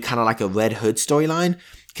gonna do kind of like a Red Hood storyline?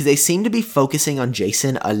 Because they seem to be focusing on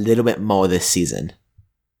Jason a little bit more this season.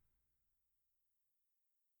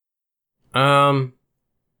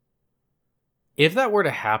 If that were to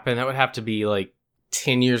happen, that would have to be like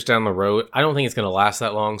 10 years down the road. I don't think it's going to last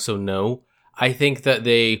that long, so no. I think that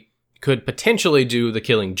they could potentially do the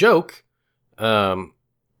Killing Joke,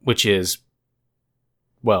 which is,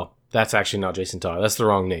 well, that's actually not Jason Todd. That's the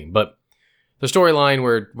wrong name. But the storyline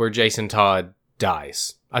where Jason Todd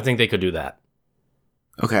dies, I think they could do that.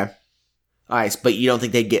 Okay. All right, but you don't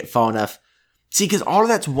think they'd get far enough? See, because all of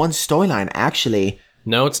that's one storyline, actually.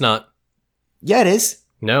 No, it's not. Yeah, it is.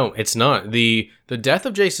 No, it's not. The death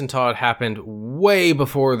of Jason Todd happened way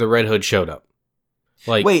before the Red Hood showed up.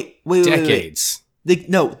 Like, wait, decades.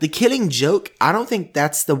 The Killing Joke, I don't think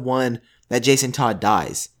that's the one that Jason Todd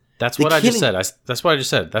dies. That's what I just said. That's what I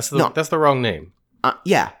just said. That's the wrong name.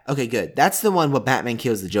 Yeah. Okay, good. That's the one where Batman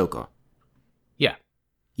kills the Joker. Yeah.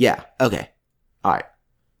 Yeah. Okay. All right.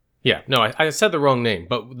 Yeah. No, I said the wrong name.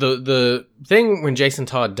 But the thing when Jason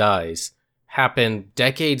Todd dies happened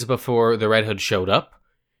decades before the Red Hood showed up.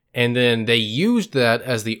 And then they used that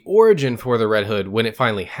as the origin for the Red Hood when it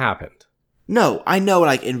finally happened. No, I know,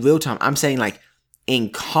 like, in real time. I'm saying, like, in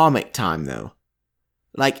comic time, though.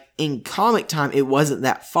 Like, in comic time, it wasn't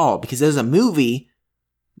that far. Because there's a movie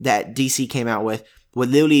that DC came out with where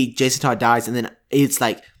literally Jason Todd dies and then it's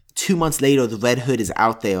like 2 months later, the Red Hood is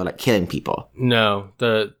out there like killing people. No,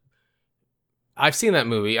 I've seen that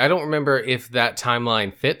movie. I don't remember if that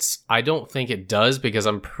timeline fits. I don't think it does because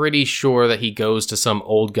I'm pretty sure that he goes to some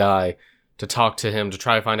old guy to talk to him to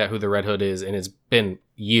try to find out who the Red Hood is, and it's been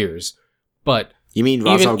years. But you mean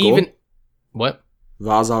Ra's al Ghul? What?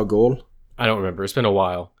 Ra's al Ghul? I don't remember. It's been a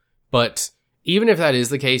while. But even if that is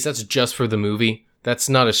the case, that's just for the movie. That's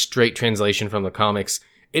not a straight translation from the comics.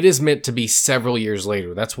 It is meant to be several years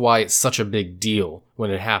later. That's why it's such a big deal when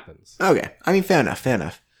it happens. Okay. I mean, fair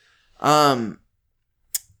enough.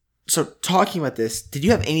 So talking about this, did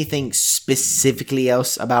you have anything specifically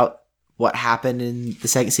else about what happened in the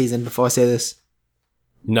second season before I say this?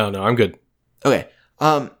 No, I'm good. Okay.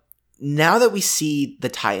 Now that we see the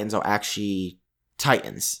Titans are actually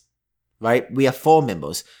Titans, right? We have 4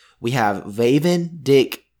 members. We have Raven,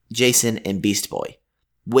 Dick, Jason, and Beast Boy.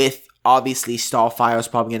 With obviously Starfire is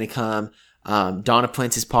probably going to come. Donna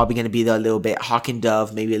Prince is probably going to be there a little bit. Hawk and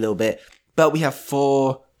Dove maybe a little bit. But we have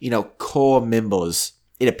 4, core members.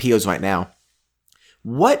 It appears right now.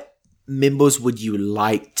 What members would you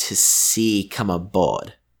like to see come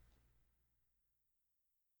aboard?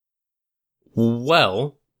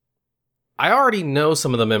 Well, I already know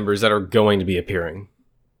some of the members that are going to be appearing.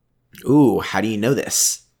 Ooh, how do you know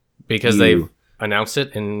this? Because they've announced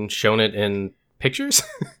it and shown it in pictures.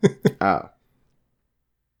 Oh,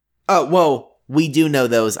 well, we do know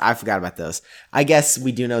those. I forgot about those. I guess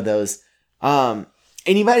we do know those.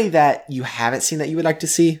 Anybody that you haven't seen that you would like to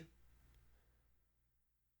see?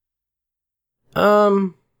 I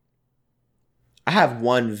have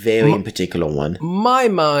one very in particular one. My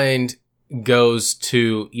mind goes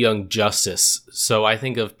to Young Justice. So I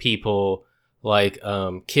think of people like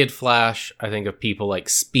Kid Flash. I think of people like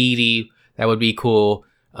Speedy. That would be cool.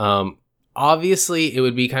 Obviously, it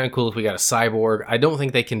would be kind of cool if we got a Cyborg. I don't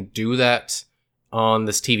think they can do that on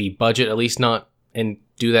this TV budget, at least not, and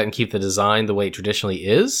do that and keep the design the way it traditionally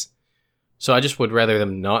is. So I just would rather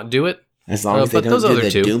them not do it. As long as they don't do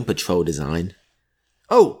the Doom Patrol design.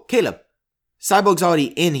 Oh, Caleb. Cyborg's already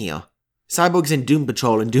in here. Cyborg's in Doom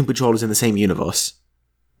Patrol, and Doom Patrol is in the same universe.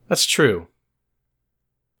 That's true.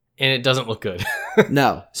 And it doesn't look good.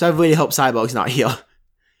 No. So I really hope Cyborg's not here.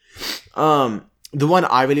 The one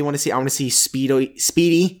I really want to see, I want to see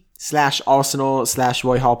Speedy / Arsenal /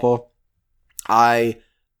 Roy Harper. I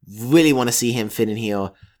really want to see him fit in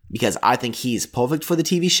here because I think he's perfect for the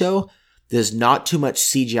TV show. There's not too much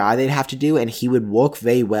CGI they'd have to do, and he would work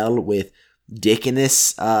very well with Dick in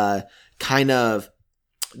this kind of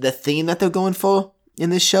the theme that they're going for in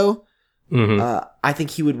this show. Mm-hmm. I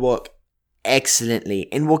think he would work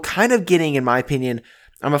excellently. And we're kind of getting, in my opinion,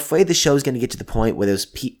 I'm afraid the show's going to get to the point where there's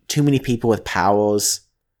too many people with powers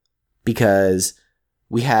because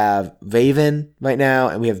we have Raven right now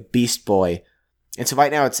and we have Beast Boy. And so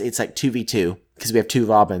right now it's like 2v2 because we have 2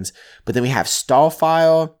 Robins. But then we have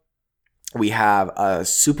Starfire. We have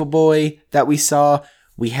Superboy that we saw.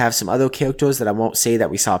 We have some other characters that I won't say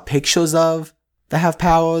that we saw pictures of that have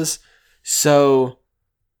powers. So,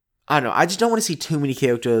 I don't know. I just don't want to see too many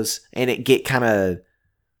characters and it get kind of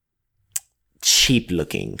cheap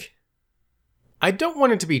looking. I don't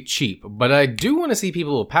want it to be cheap, but I do want to see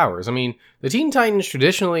people with powers. I mean, the Teen Titans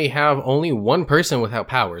traditionally have only one person without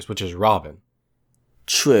powers, which is Robin.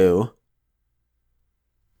 True.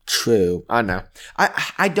 I know.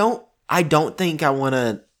 I don't think I want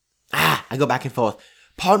to... I go back and forth.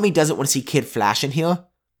 Part of me doesn't want to see Kid Flash in here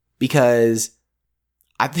because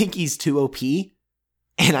I think he's too OP.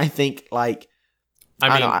 And I think, like...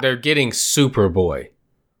 they're getting Superboy.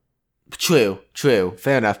 True.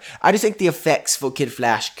 Fair enough. I just think the effects for Kid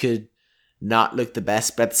Flash could not look the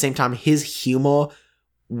best, but at the same time, his humor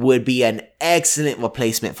would be an excellent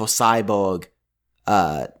replacement for Cyborg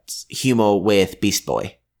humor with Beast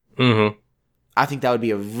Boy. Mm-hmm. I think that would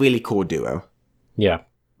be a really cool duo. Yeah,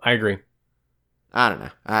 I agree. I don't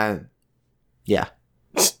know. Yeah.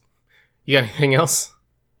 You got anything else?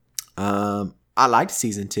 I liked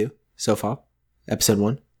season 2 so far. Episode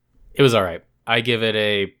 1. It was all right. I give it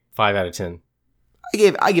a 5 out of 10.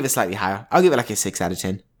 I give it slightly higher. I'll give it like a 6 out of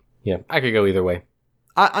 10. Yeah, I could go either way.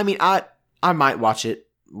 I mean, I might watch it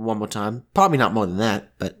one more time. Probably not more than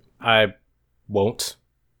that, but... I won't.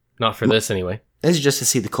 Not for this, anyway. This is just to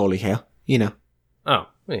see the curly hair, you know. Oh.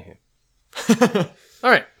 All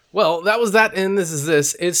right. Well, that was that, and this is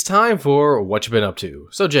this. It's time for What You Been Up To.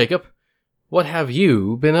 So, Jacob, what have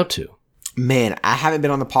you been up to? Man, I haven't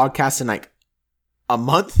been on the podcast in like a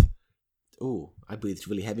month. Ooh, I breathed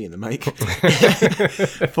really heavy in the mic. I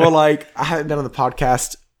haven't been on the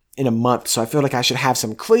podcast in a month, so I feel like I should have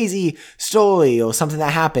some crazy story or something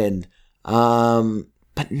that happened.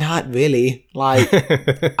 but not really. Like,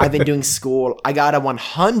 I've been doing school. I got a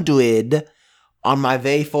 100 on my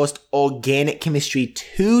very first organic chemistry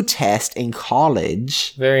 2 test in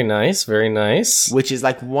college. Very nice, very nice. Which is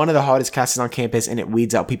like one of the hardest classes on campus, and it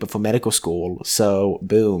weeds out people for medical school. So,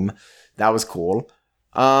 boom. That was cool.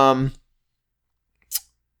 Man.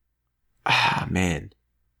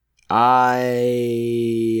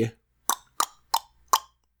 I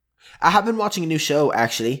have been watching a new show,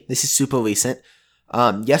 actually. This is super recent.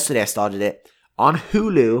 Yesterday I started it. On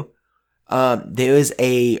Hulu, there is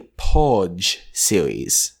a Purge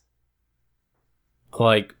series.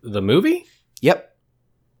 Like the movie? Yep.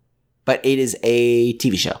 But it is a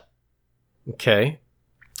TV show. Okay.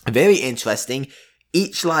 Very interesting.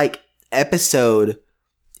 Each, like, episode,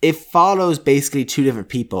 it follows basically 2 different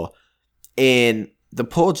people. And the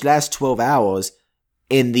Purge lasts 12 hours.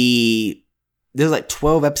 There's like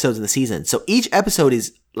 12 episodes in the season. So each episode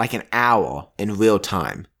is like an hour in real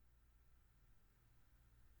time.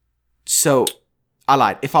 So, I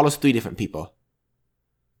lied. It follows 3 different people.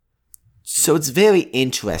 So it's very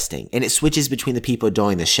interesting. And it switches between the people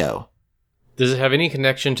during the show. Does it have any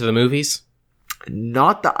connection to the movies?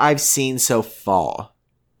 Not that I've seen so far.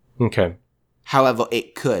 Okay. However,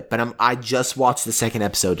 it could. But I just watched the 2nd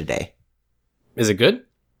episode today. Is it good?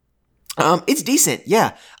 It's decent,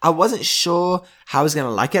 yeah. I wasn't sure how I was going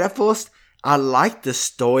to like it at first. I liked the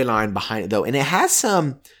storyline behind it, though. And it has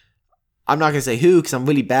some... I'm not going to say who, because I'm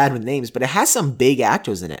really bad with names, but it has some big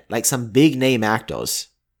actors in it. Like, some big-name actors.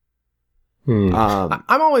 I'm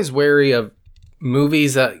always wary of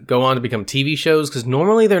movies that go on to become TV shows, because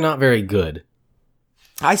normally they're not very good.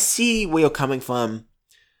 I see where you're coming from,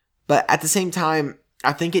 but at the same time,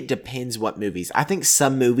 I think it depends what movies. I think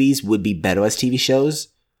some movies would be better as TV shows,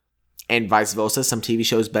 and vice versa, some TV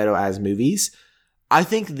shows better as movies. I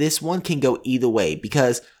think this one can go either way,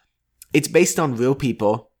 because it's based on real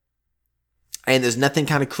people, and there's nothing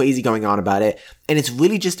kind of crazy going on about it, and it's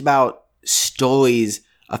really just about stories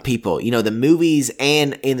of people. You know, the movies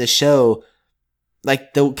and in the show,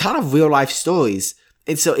 like, the kind of real life stories.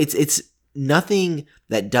 And so it's nothing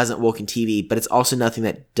that doesn't work in TV, but it's also nothing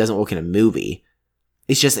that doesn't work in a movie.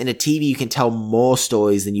 It's just in a TV, you can tell more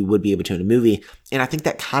stories than you would be able to in a movie. And I think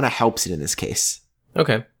that kind of helps it in this case.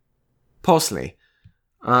 Okay. Personally.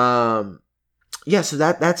 Yeah, so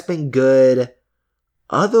that's been good.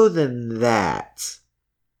 Other than that,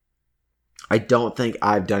 I don't think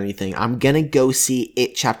I've done anything. I'm going to go see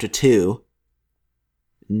It Chapter 2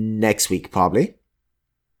 next week, probably.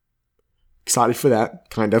 Excited for that,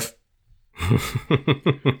 kind of.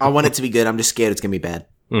 I want it to be good. I'm just scared it's going to be bad.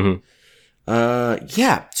 Mm-hmm.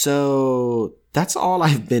 Yeah, so that's all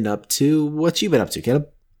I've been up to. What you been up to, Caleb?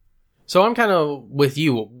 So I'm kind of with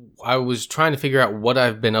you. I was trying to figure out what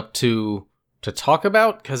I've been up to talk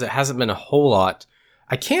about, because it hasn't been a whole lot.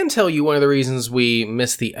 I can tell you one of the reasons we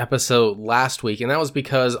missed the episode last week, and that was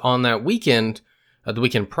because on that weekend, the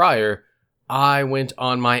weekend prior, I went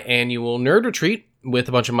on my annual nerd retreat with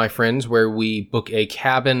a bunch of my friends where we book a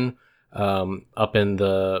cabin up in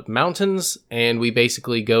the mountains, and we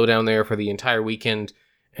basically go down there for the entire weekend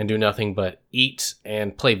and do nothing but eat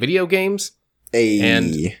and play video games.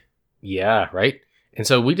 And yeah, right? And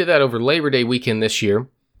so we did that over Labor Day weekend this year,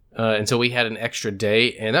 and so we had an extra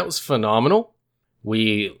day, and that was phenomenal.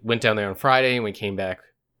 We went down there on Friday, and we came back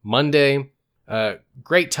Monday.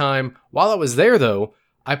 Great time. While I was there, though,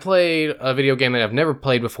 I played a video game that I've never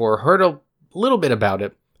played before, heard a little bit about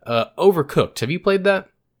it, Overcooked. Have you played that?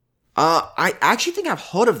 I actually think I've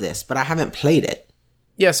heard of this, but I haven't played it.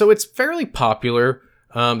 Yeah, so it's fairly popular.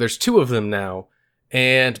 There's 2 of them now,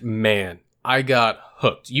 and man, I got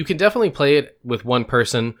hooked. You can definitely play it with one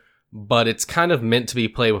person, but it's kind of meant to be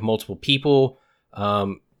played with multiple people.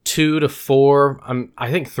 2 to 4. I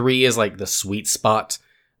think 3 is like the sweet spot.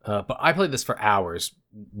 But I played this for hours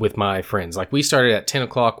with my friends. Like, we started at 10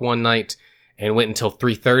 o'clock one night and went until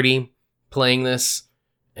 3:30 playing this,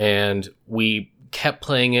 and we kept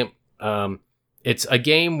playing it. It's a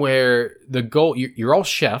game where the goal, you're all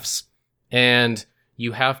chefs, and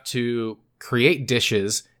you have to create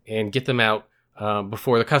dishes and get them out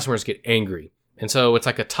before the customers get angry. And so it's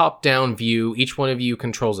like a top-down view. Each one of you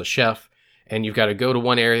controls a chef, and you've got to go to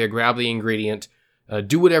one area, grab the ingredient,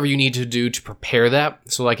 do whatever you need to do to prepare that.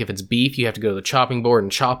 So like if it's beef, you have to go to the chopping board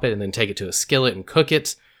and chop it, and then take it to a skillet and cook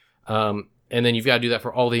it. And then you've got to do that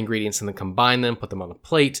for all the ingredients, and then combine them, put them on a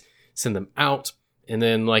plate, send them out. And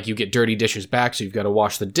then like you get dirty dishes back, so you've got to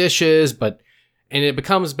wash the dishes. And it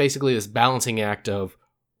becomes basically this balancing act of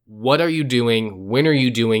what are you doing? When are you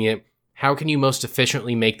doing it? How can you most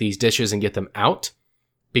efficiently make these dishes and get them out?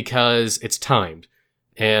 Because it's timed.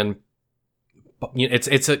 And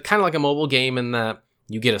it's a kind of like a mobile game in that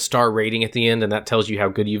you get a star rating at the end, and that tells you how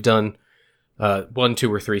good you've done. 1,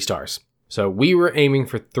 2, or 3 stars. So we were aiming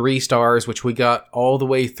for 3 stars, which we got all the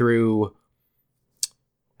way through,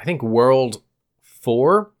 I think, World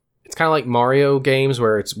 4. It's kind of like Mario games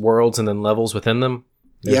where it's worlds and then levels within them.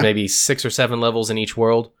 There's maybe 6 or 7 levels in each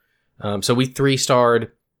world. So we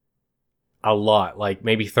 3-starred a lot, like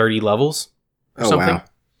maybe 30 levels or something.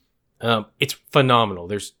 Wow. It's phenomenal.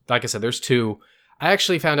 There's, like I said, there's 2. I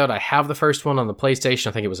actually found out I have the first one on the PlayStation.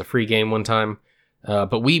 I think it was a free game one time.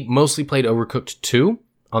 But we mostly played Overcooked 2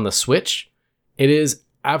 on the Switch. It is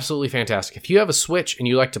absolutely fantastic. If you have a Switch and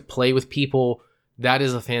you like to play with people, that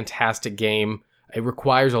is a fantastic game. It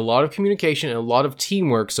requires a lot of communication and a lot of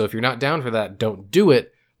teamwork, so if you're not down for that, don't do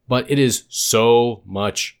it. But it is so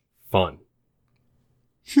much fun.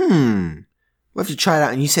 We'll have to try it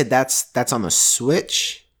out. And you said that's on the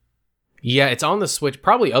Switch? Yeah, it's on the Switch.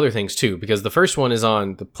 Probably other things too, because the first one is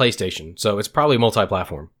on the PlayStation, so it's probably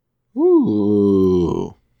multi-platform.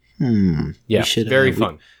 Ooh. Yeah, very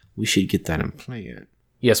fun. We should get that and play it.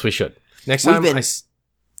 Yes, we should. Next time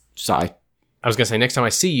Sorry. I was going to say, next time I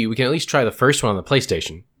see you, we can at least try the first one on the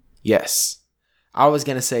PlayStation. Yes. I was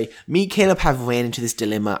going to say, me and Caleb have ran into this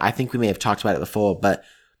dilemma. I think we may have talked about it before, but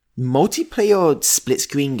multiplayer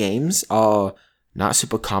split-screen games are not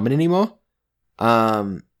super common anymore.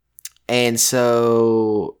 And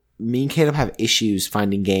so me and Caleb have issues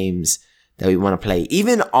finding games that we want to play.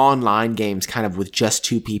 Even online games kind of with just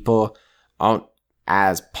 2 people aren't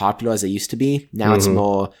as popular as they used to be. Now it's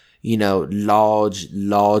more,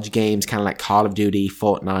 large games, kind of like Call of Duty,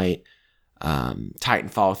 Fortnite,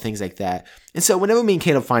 Titanfall, things like that. And so whenever me and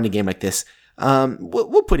Caleb find a game like this,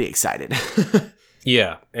 we're pretty excited.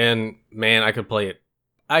 Yeah, and man, I could play it.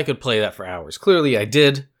 I could play that for hours. Clearly I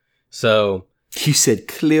did, so... You said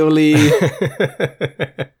clearly.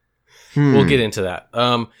 We'll get into that.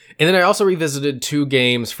 And then I also revisited 2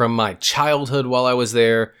 games from my childhood while I was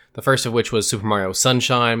there. The first of which was Super Mario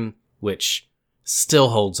Sunshine, which still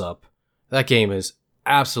holds up. That game is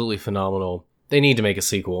absolutely phenomenal. They need to make a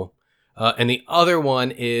sequel. And the other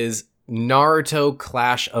one is Naruto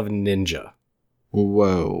Clash of Ninja.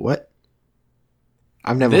 Whoa, what?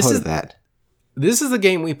 I've never heard of that. This is the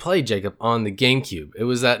game we played, Jacob, on the GameCube. It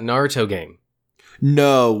was that Naruto game.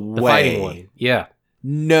 No way. The fighting one. Yeah.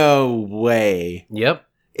 No way. Yep.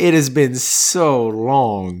 It has been so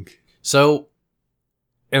long. So,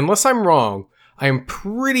 unless I'm wrong, I am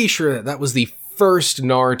pretty sure that was the first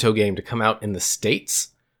Naruto game to come out in the States.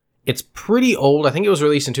 It's pretty old. I think it was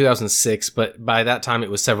released in 2006, but by that time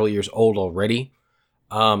it was several years old already.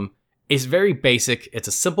 It's very basic. It's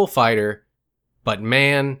a simple fighter, but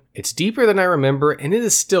man, it's deeper than I remember, and it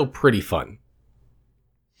is still pretty fun.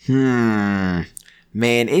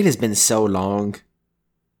 Man, it has been so long.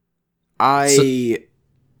 Man,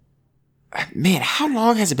 how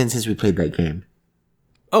long has it been since we played that game?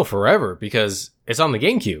 Oh, forever, because it's on the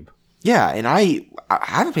GameCube. Yeah, and I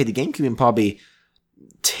haven't played the GameCube in probably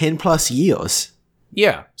 10 plus years.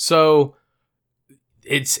 Yeah, so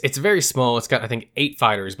it's very small. It's got, I think, 8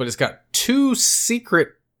 fighters, but it's got 2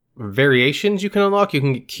 secret variations you can unlock. You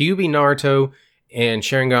can get Kyuubi Naruto and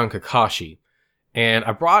Sharingan Kakashi. And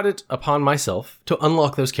I brought it upon myself to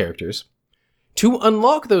unlock those characters. To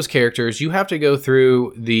unlock those characters, you have to go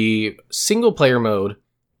through the single-player mode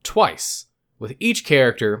twice with each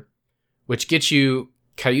character, which gets you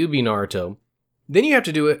Kyuubi Naruto. Then you have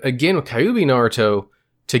to do it again with Kyuubi Naruto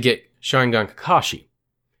to get Sharingan Kakashi.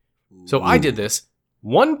 So I did this.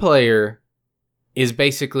 One player is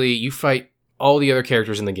basically, you fight all the other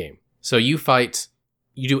characters in the game. So you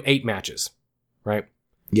do 8 matches, right?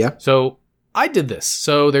 Yeah. So I did this.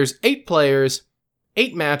 So there's 8 players,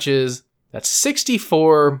 8 matches. That's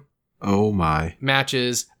 64 Oh my.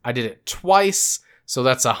 matches. I did it twice. So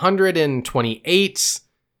that's 128.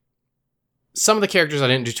 Some of the characters I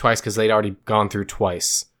didn't do twice because they'd already gone through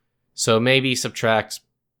twice. So maybe subtract,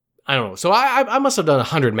 I don't know. So I must have done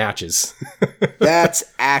 100 matches. That's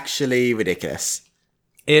actually ridiculous.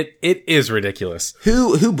 It is ridiculous.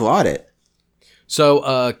 Who bought it?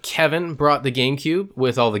 So Kevin brought the GameCube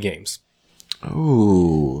with all the games.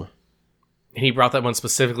 Ooh. He brought that one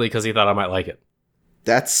specifically because he thought I might like it.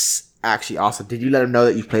 That's actually awesome. Did you let him know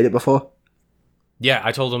that you've played it before? Yeah,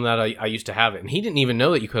 I told him that I used to have it. And he didn't even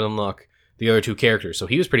know that you could unlock the other 2 characters. So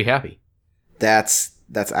he was pretty happy. That's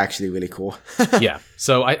actually really cool. Yeah.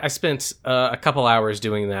 So I spent a couple hours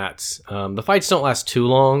doing that. The fights don't last too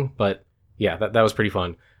long, but yeah, that was pretty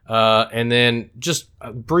fun. And then just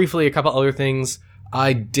briefly, a couple other things.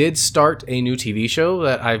 I did start a new TV show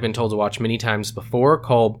that I've been told to watch many times before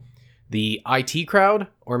called The IT Crowd,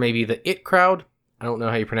 or maybe The It Crowd. I don't know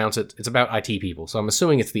how you pronounce it. It's about IT people, so I'm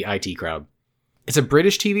assuming it's The IT Crowd. It's a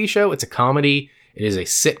British TV show. It's a comedy. It is a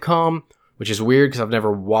sitcom, which is weird because I've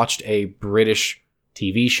never watched a British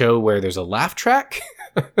TV show where there's a laugh track,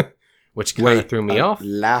 which kind of threw me off.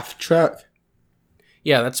 Laugh track?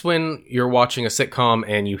 Yeah, that's when you're watching a sitcom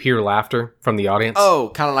and you hear laughter from the audience.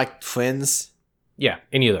 Oh, kind of like Friends? Yeah,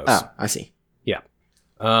 any of those. Oh, I see. Yeah.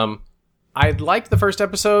 I liked the first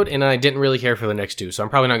episode, and I didn't really care for the next two, so I'm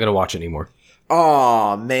probably not going to watch it anymore.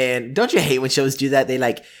 Oh, man. Don't you hate when shows do that?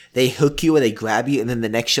 They hook you or they grab you, and then the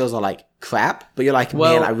next shows are like crap, but you're like,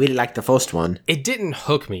 man, I really liked the first one. It didn't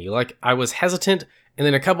hook me. Like, I was hesitant, and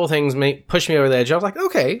then a couple things pushed me over the edge. I was like,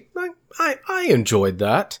 okay, I enjoyed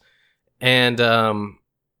that. And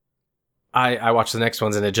I watched the next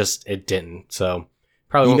ones, and it didn't. So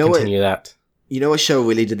probably won't continue that. You know what show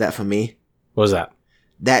really did that for me? What was that?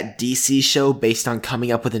 That DC show based on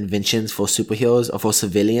coming up with inventions for superheroes or for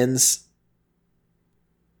civilians.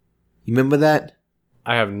 You remember that?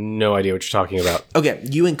 I have no idea what you're talking about. Okay,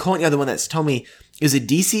 you and Courtney are the one that's told me it was a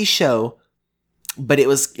DC show, but it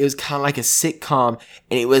was kind of like a sitcom,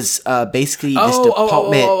 and it was basically this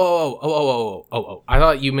department. Oh! I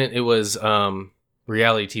thought you meant it was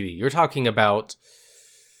reality TV. You're talking about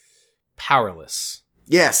Powerless.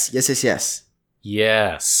 Yes.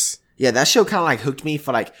 Yes. Yeah, that show kind of like hooked me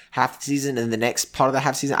for like half the season, and the next part of the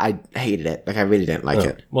half season, I hated it. Like, I really didn't like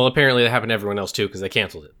it. Well, apparently that happened to everyone else too because they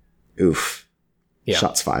canceled it. Oof. Yeah.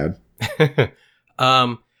 Shots fired.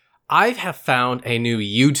 I have found a new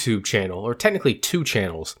YouTube channel, or technically two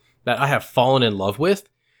channels, that I have fallen in love with.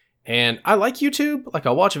 And I like YouTube. Like,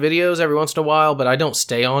 I'll watch videos every once in a while, but I don't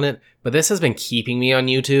stay on it. But this has been keeping me on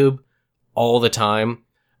YouTube all the time.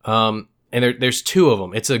 And there's two of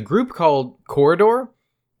them. It's a group called Corridor,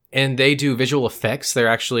 and they do visual effects. They're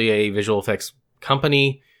actually a visual effects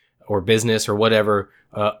company or business or whatever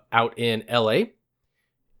out in LA.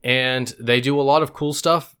 And they do a lot of cool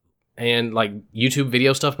stuff and like YouTube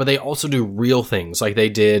video stuff, but they also do real things. Like they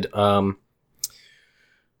did, what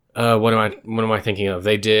am I thinking of?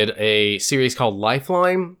 They did a series called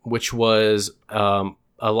Lifeline, which was a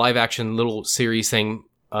live action little series thing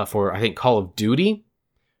for, I think, Call of Duty.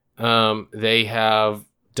 They have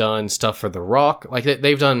done stuff for The Rock. Like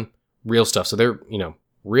they've done real stuff. So they're,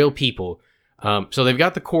 real people. So they've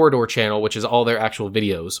got the Corridor channel, which is all their actual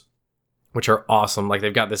videos, which are awesome. Like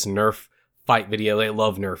they've got this Nerf fight video. They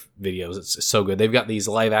love Nerf videos. It's so good. They've got these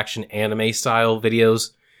live action anime style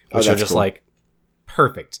videos, which are just cool. Like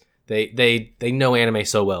perfect. They know anime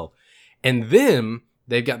so well. And then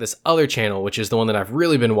they've got this other channel, which is the one that I've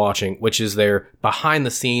really been watching, which is their behind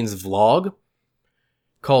the scenes vlog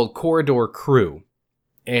called Corridor Crew.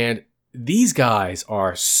 And these guys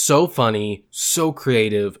are so funny, so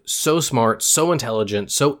creative, so smart, so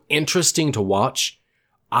intelligent, so interesting to watch.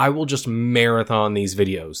 I will just marathon these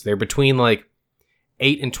videos. They're between like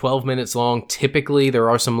 8 and 12 minutes long. Typically, there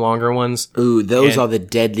are some longer ones. Ooh, those are the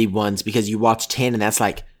deadly ones because you watch 10 and that's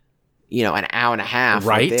like, an hour and a half.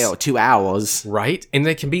 Right. There, or 2 hours. Right. And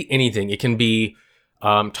they can be anything. It can be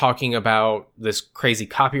talking about this crazy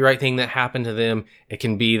copyright thing that happened to them. It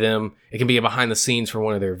can be a behind the scenes for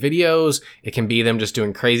one of their videos. It can be them just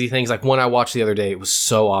doing crazy things. Like one I watched the other day. It was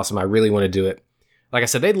so awesome. I really want to do it. Like I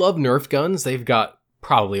said, they love Nerf guns. They've got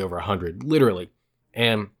probably over 100, literally.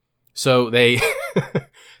 And so they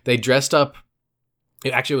they dressed up.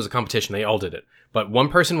 It was a competition. They all did it. But one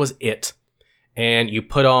person was it. And you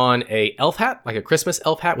put on a elf hat, like a Christmas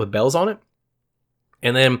elf hat with bells on it.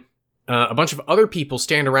 And then a bunch of other people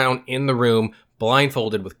stand around in the room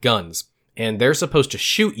blindfolded with guns. And they're supposed to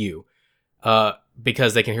shoot you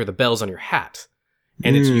because they can hear the bells on your hat.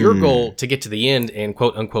 And it's your goal to get to the end and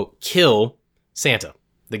quote unquote kill Santa,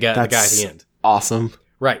 the guy at the end. Awesome.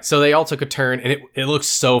 Right. So they all took a turn and it looks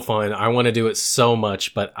so fun. I want to do it so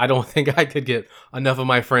much, but I don't think I could get enough of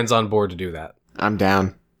my friends on board to do that. I'm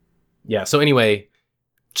down. Yeah. So anyway,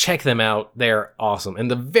 check them out. They're awesome. And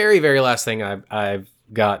the very, very last thing I've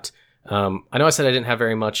got, I know I said I didn't have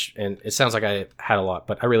very much and it sounds like I had a lot,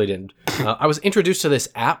 but I really didn't. I was introduced to this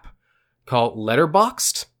app called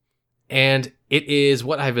Letterboxd, and it is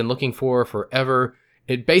what I've been looking for forever.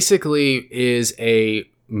 It basically is a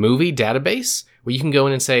movie database where you can go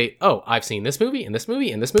in and say, oh, I've seen this movie and this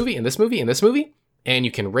movie and this movie and this movie and this movie. And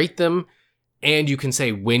you can rate them and you can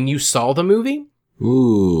say when you saw the movie.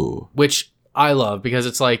 Ooh. Which I love because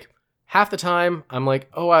it's like half the time I'm like,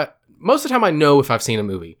 most of the time I know if I've seen a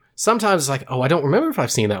movie. Sometimes it's like, I don't remember if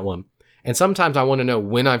I've seen that one. And sometimes I want to know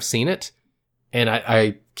when I've seen it. And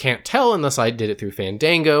I can't tell unless I did it through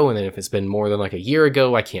Fandango. And then if it's been more than like a year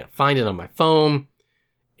ago, I can't find it on my phone.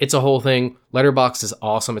 It's a whole thing. Letterboxd is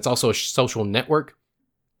awesome. It's also a social network.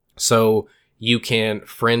 So You can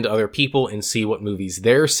friend other people and see what movies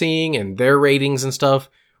they're seeing and their ratings and stuff.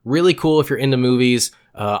 Really cool if you're into movies.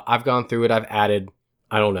 I've gone through it. I've added,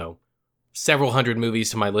 I don't know, several hundred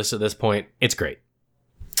movies to my list at this point. It's great.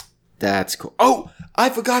 That's cool. Oh, I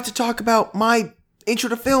forgot to talk about my intro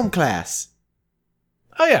to film class.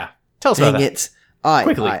 Oh yeah, tell us about that. Dang it. All right,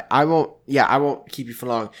 Quickly. all right. I won't keep you for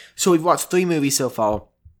long. So we've watched 3 movies so far.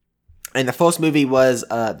 And the first movie was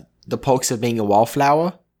The Perks of Being a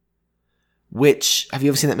Wallflower. Which, have you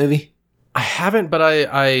ever seen that movie? I haven't, but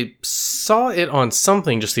I saw it on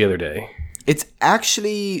something just the other day. It's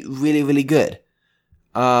actually really, really good.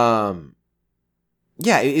 Yeah,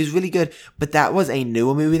 it is really good. But that was a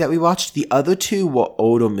newer movie that we watched. The other 2 were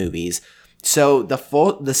older movies. So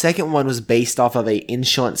the second one was based off of a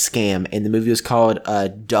insurance scam, and the movie was called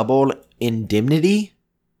Double Indemnity.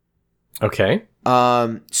 Okay.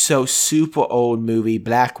 So super old movie,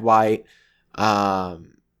 black, white, early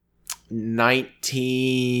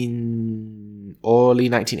 1980s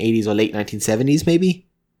or late 1970s, maybe.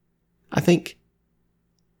 I think.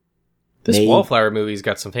 This Maybe. Wallflower movie's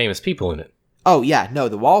got some famous people in it. Oh yeah, no,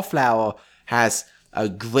 The Wallflower has a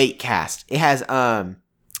great cast. It has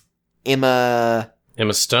Emma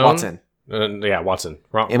Stone? Watson. Yeah, Watson.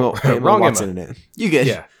 Emma Wrong Watson Emma. in it. You good?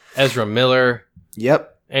 Yeah. Ezra Miller,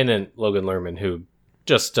 Yep. and then Logan Lerman, who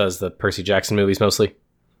just does the Percy Jackson movies mostly.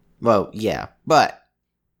 Well, yeah, but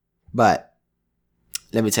let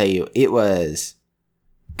me tell you, it was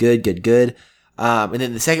good. And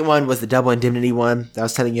then the second one was the Double Indemnity one that I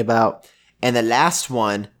was telling you about, and the last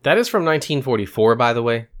one. That is from 1944, by the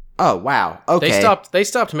way. Oh wow! Okay, They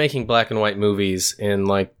stopped making black and white movies in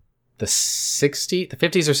like the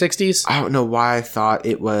 50s or 60s. I don't know why I thought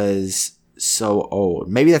it was so old.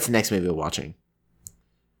 Maybe that's the next movie we're watching.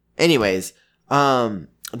 Anyways, the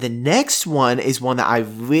next one is one that I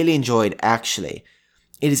really enjoyed, actually.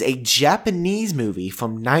 It is a Japanese movie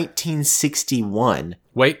from 1961.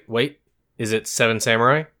 Wait. Is it Seven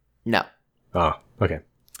Samurai? No. Oh, okay.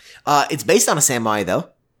 It's based on a samurai, though.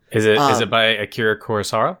 Is it by Akira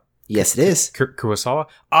Kurosawa? Yes, it is. Kurosawa?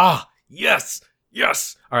 Ah, yes!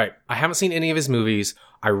 All right, I haven't seen any of his movies.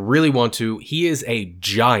 I really want to. He is a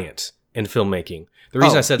giant in filmmaking. The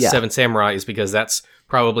reason I said yeah. Seven Samurai is because that's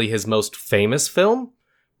probably his most famous film,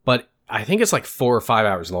 but I think it's like 4 or 5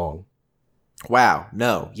 hours long. Wow.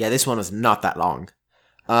 No. Yeah, this one was not that long.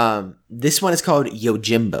 This one is called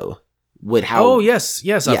Yojimbo. Oh, yes,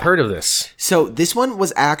 I've Yeah. heard of this. So this one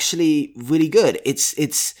was actually really good.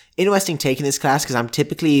 It's interesting taking this class because I'm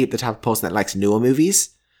typically the type of person that likes newer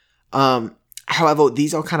movies. However,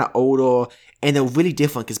 these are kind of older and they're really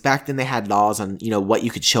different because back then they had laws on, what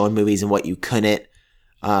you could show in movies and what you couldn't.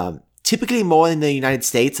 Typically more in the United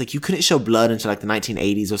States, like you couldn't show blood until like the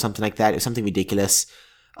 1980s or something like that. It was something ridiculous.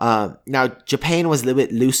 Now Japan was a little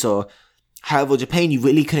bit looser. However, Japan, you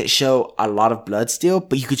really couldn't show a lot of blood still,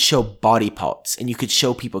 but you could show body parts and you could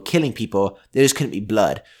show people killing people. There just couldn't be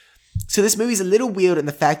blood. So this movie's a little weird in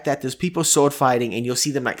the fact that there's people sword fighting and you'll see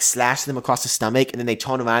them like slash them across the stomach and then they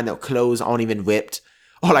turn around and their clothes aren't even ripped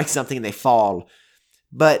or like something and they fall.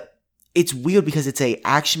 But it's weird because it's a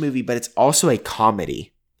action movie, but it's also a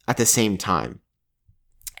comedy at the same time.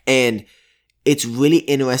 And it's really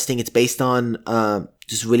interesting. It's based on,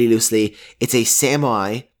 just really loosely, it's a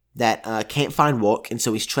samurai that can't find work, and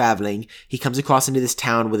so he's traveling. He comes across into this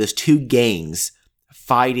town where there's 2 gangs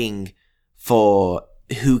fighting for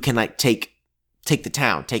who can like take the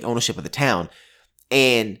town, take ownership of the town.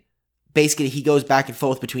 And basically he goes back and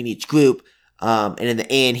forth between each group, and in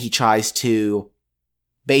the end he tries to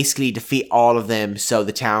basically defeat all of them so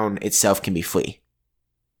the town itself can be free.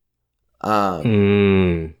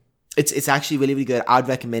 It's actually really, really good. I'd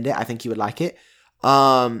recommend it. I think you would like it.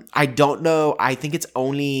 I don't know. I think it's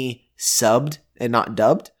only subbed and not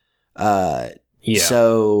dubbed. Yeah.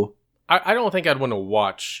 So I don't think I'd want to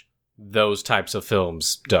watch those types of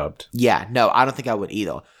films dubbed. yeah, no, I don't think I would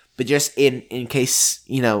either. But just in case,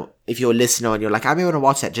 if you're a listener and you're like, I'm able to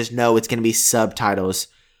watch that, just know it's going to be subtitles.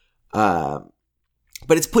 But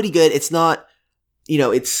it's pretty good. It's not,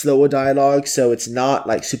 it's slower dialogue, so it's not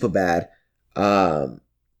like super bad.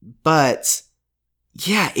 But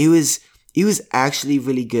yeah, it was actually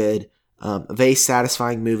really good. A very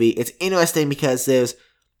satisfying movie. It's interesting because there's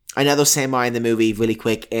another samurai in the movie really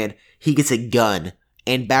quick and he gets a gun.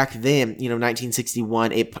 And back then,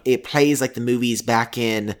 1961, it plays like the movies back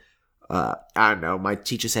in, I don't know, my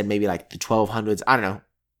teacher said maybe like the 1200s. I don't know.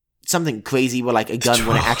 Something crazy where like a gun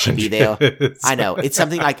wouldn't actually be there. I know. It's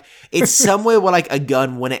something like, it's somewhere where like a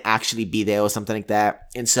gun wouldn't actually be there or something like that.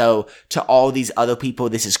 And so to all these other people,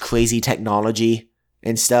 this is crazy technology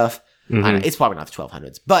and stuff. I don't know, it's probably not the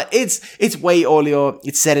 1200s, but it's way earlier.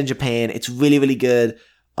 It's set in Japan. It's really, really good.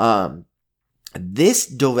 This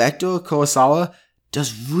director, Kurosawa,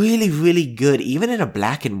 does really, really good, even in a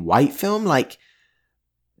black and white film. Like,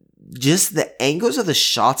 just the angles of the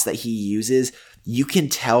shots that he uses, you can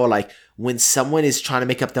tell, like, when someone is trying to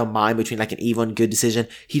make up their mind between, like, an evil and good decision.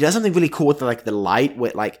 He does something really cool with, the light,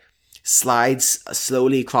 where it, like, slides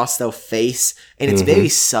slowly across their face, and it's very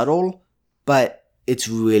subtle, but it's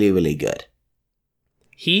really, really good.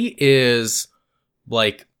 He is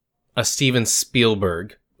like a Steven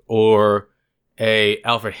Spielberg or a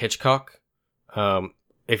Alfred Hitchcock.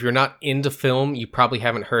 If you're not into film, you probably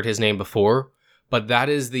haven't heard his name before, but that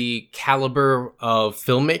is the caliber of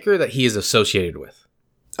filmmaker that he is associated with.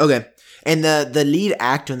 Okay. And the lead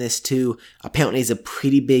actor in this too, apparently is a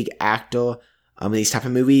pretty big actor in these type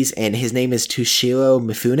of movies, and his name is Toshiro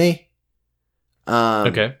Mifune.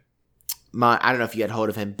 Okay. I don't know if you had heard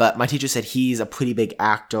of him, but my teacher said he's a pretty big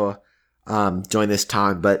actor during this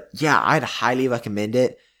time. But yeah, I'd highly recommend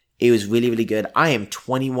it. It was really, really good. I am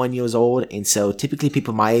 21 years old, and so typically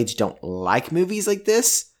people my age don't like movies like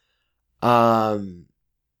this. And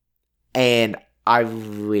I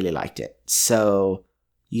really liked it. So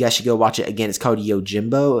you guys should go watch it. Again, it's called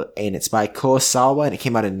Yojimbo, and it's by Kurosawa, and it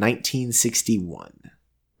came out in 1961.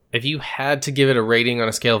 If you had to give it a rating on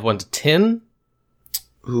a scale of 1 to 10...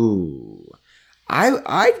 Ooh,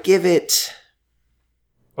 I'd give it.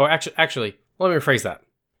 Or actually, let me rephrase that.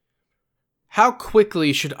 How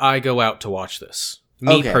quickly should I go out to watch this?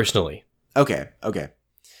 Me personally. Okay.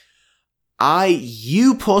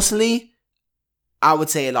 You personally, I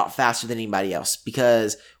would say a lot faster than anybody else,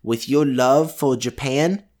 because with your love for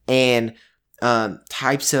Japan and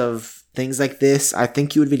types of things like this, I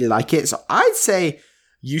think you would really like it. So I'd say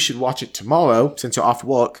you should watch it tomorrow since you're off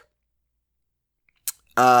work.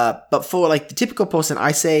 But for like the typical person,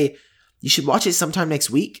 I say you should watch it sometime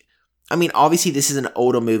next week. I mean, obviously this is an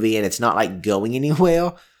older movie and it's not like going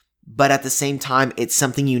anywhere, but at the same time, it's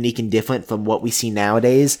something unique and different from what we see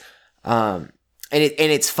nowadays. And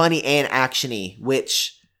it's funny and actiony,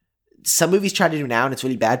 which some movies try to do now and it's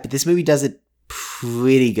really bad, but this movie does it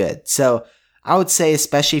pretty good. So I would say,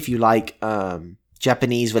 especially if you like,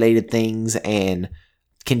 Japanese related things and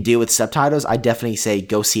can deal with subtitles, I definitely say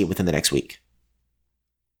go see it within the next week.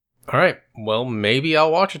 All right. Well, maybe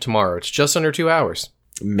I'll watch it tomorrow. It's just under 2 hours.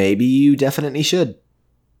 Maybe you definitely should.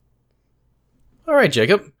 All right,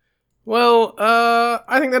 Jacob. Well,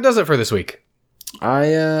 I think that does it for this week.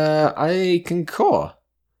 I concur.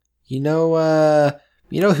 You know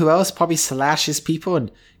who else probably slashes people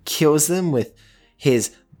and kills them with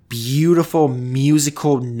his beautiful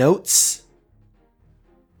musical notes?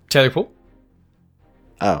 Taylor Poole?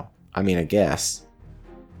 Oh, I mean, I guess.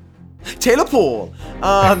 Taylor Poole.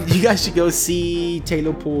 You guys should go see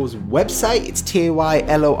Taylor Poole's website. It's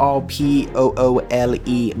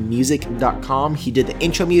TaylorPoole music.com. He did the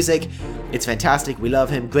intro music. It's fantastic. We love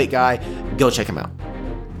him. Great guy. Go check him out.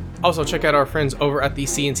 Also, check out our friends over at the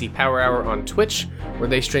CNC Power Hour on Twitch, where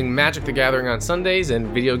they stream Magic the Gathering on Sundays and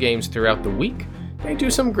video games throughout the week. They do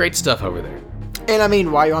some great stuff over there. And I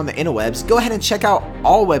mean, while you're on the interwebs, go ahead and check out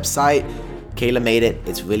our website. Kayla made it.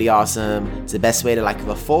 It's really awesome. It's the best way to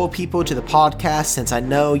refer people to the podcast, since I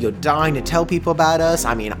know you're dying to tell people about us.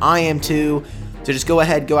 I mean, I am too. So just go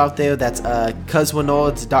ahead, go out there. That's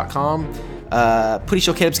cuzwerenerds.com. Pretty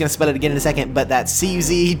sure Caleb's going to spell it again in a second, but that's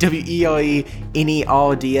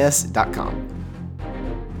CUZWERENERDS.com.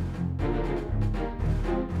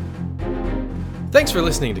 Thanks for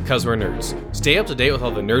listening to 'Cause We're Nerds. Stay up to date with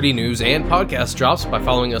all the nerdy news and podcast drops by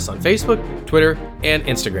following us on Facebook, Twitter, and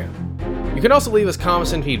Instagram. You can also leave us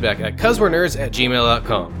comments and feedback at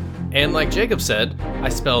cuzwerenerds@gmail.com. And like Jacob said, I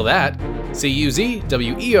spell that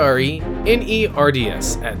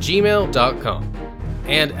CUZWERENERDS@gmail.com.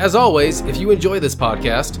 And as always, if you enjoy this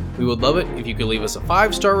podcast, we would love it if you could leave us a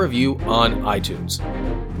 5-star review on iTunes.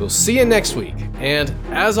 We'll see you next week, and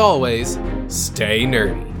as always, stay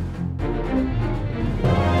nerdy.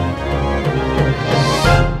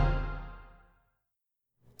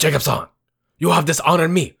 Jacob-san, you have dishonored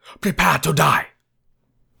me. Prepare to die.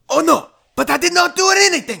 Oh no, but I did not do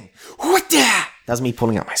anything. What the? That's me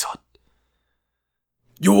pulling out my sword.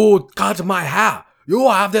 You cut my hair. You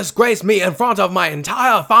have disgraced me in front of my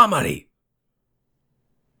entire family.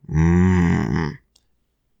 I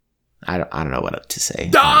don't know what to say.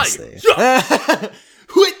 Die!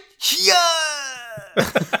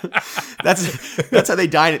 That's how they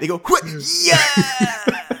die in it. They go,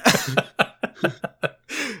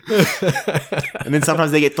 and then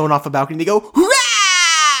sometimes they get thrown off a balcony and they go,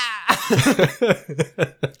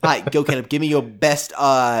 Alright, go Caleb, give me your best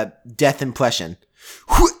death impression.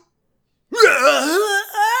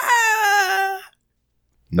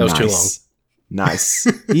 That was too long. Nice.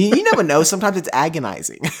 You never know. Sometimes it's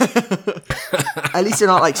agonizing. At least you're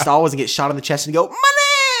not like Star Wars and get shot in the chest and go, my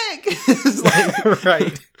neck! It's like,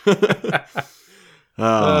 Right.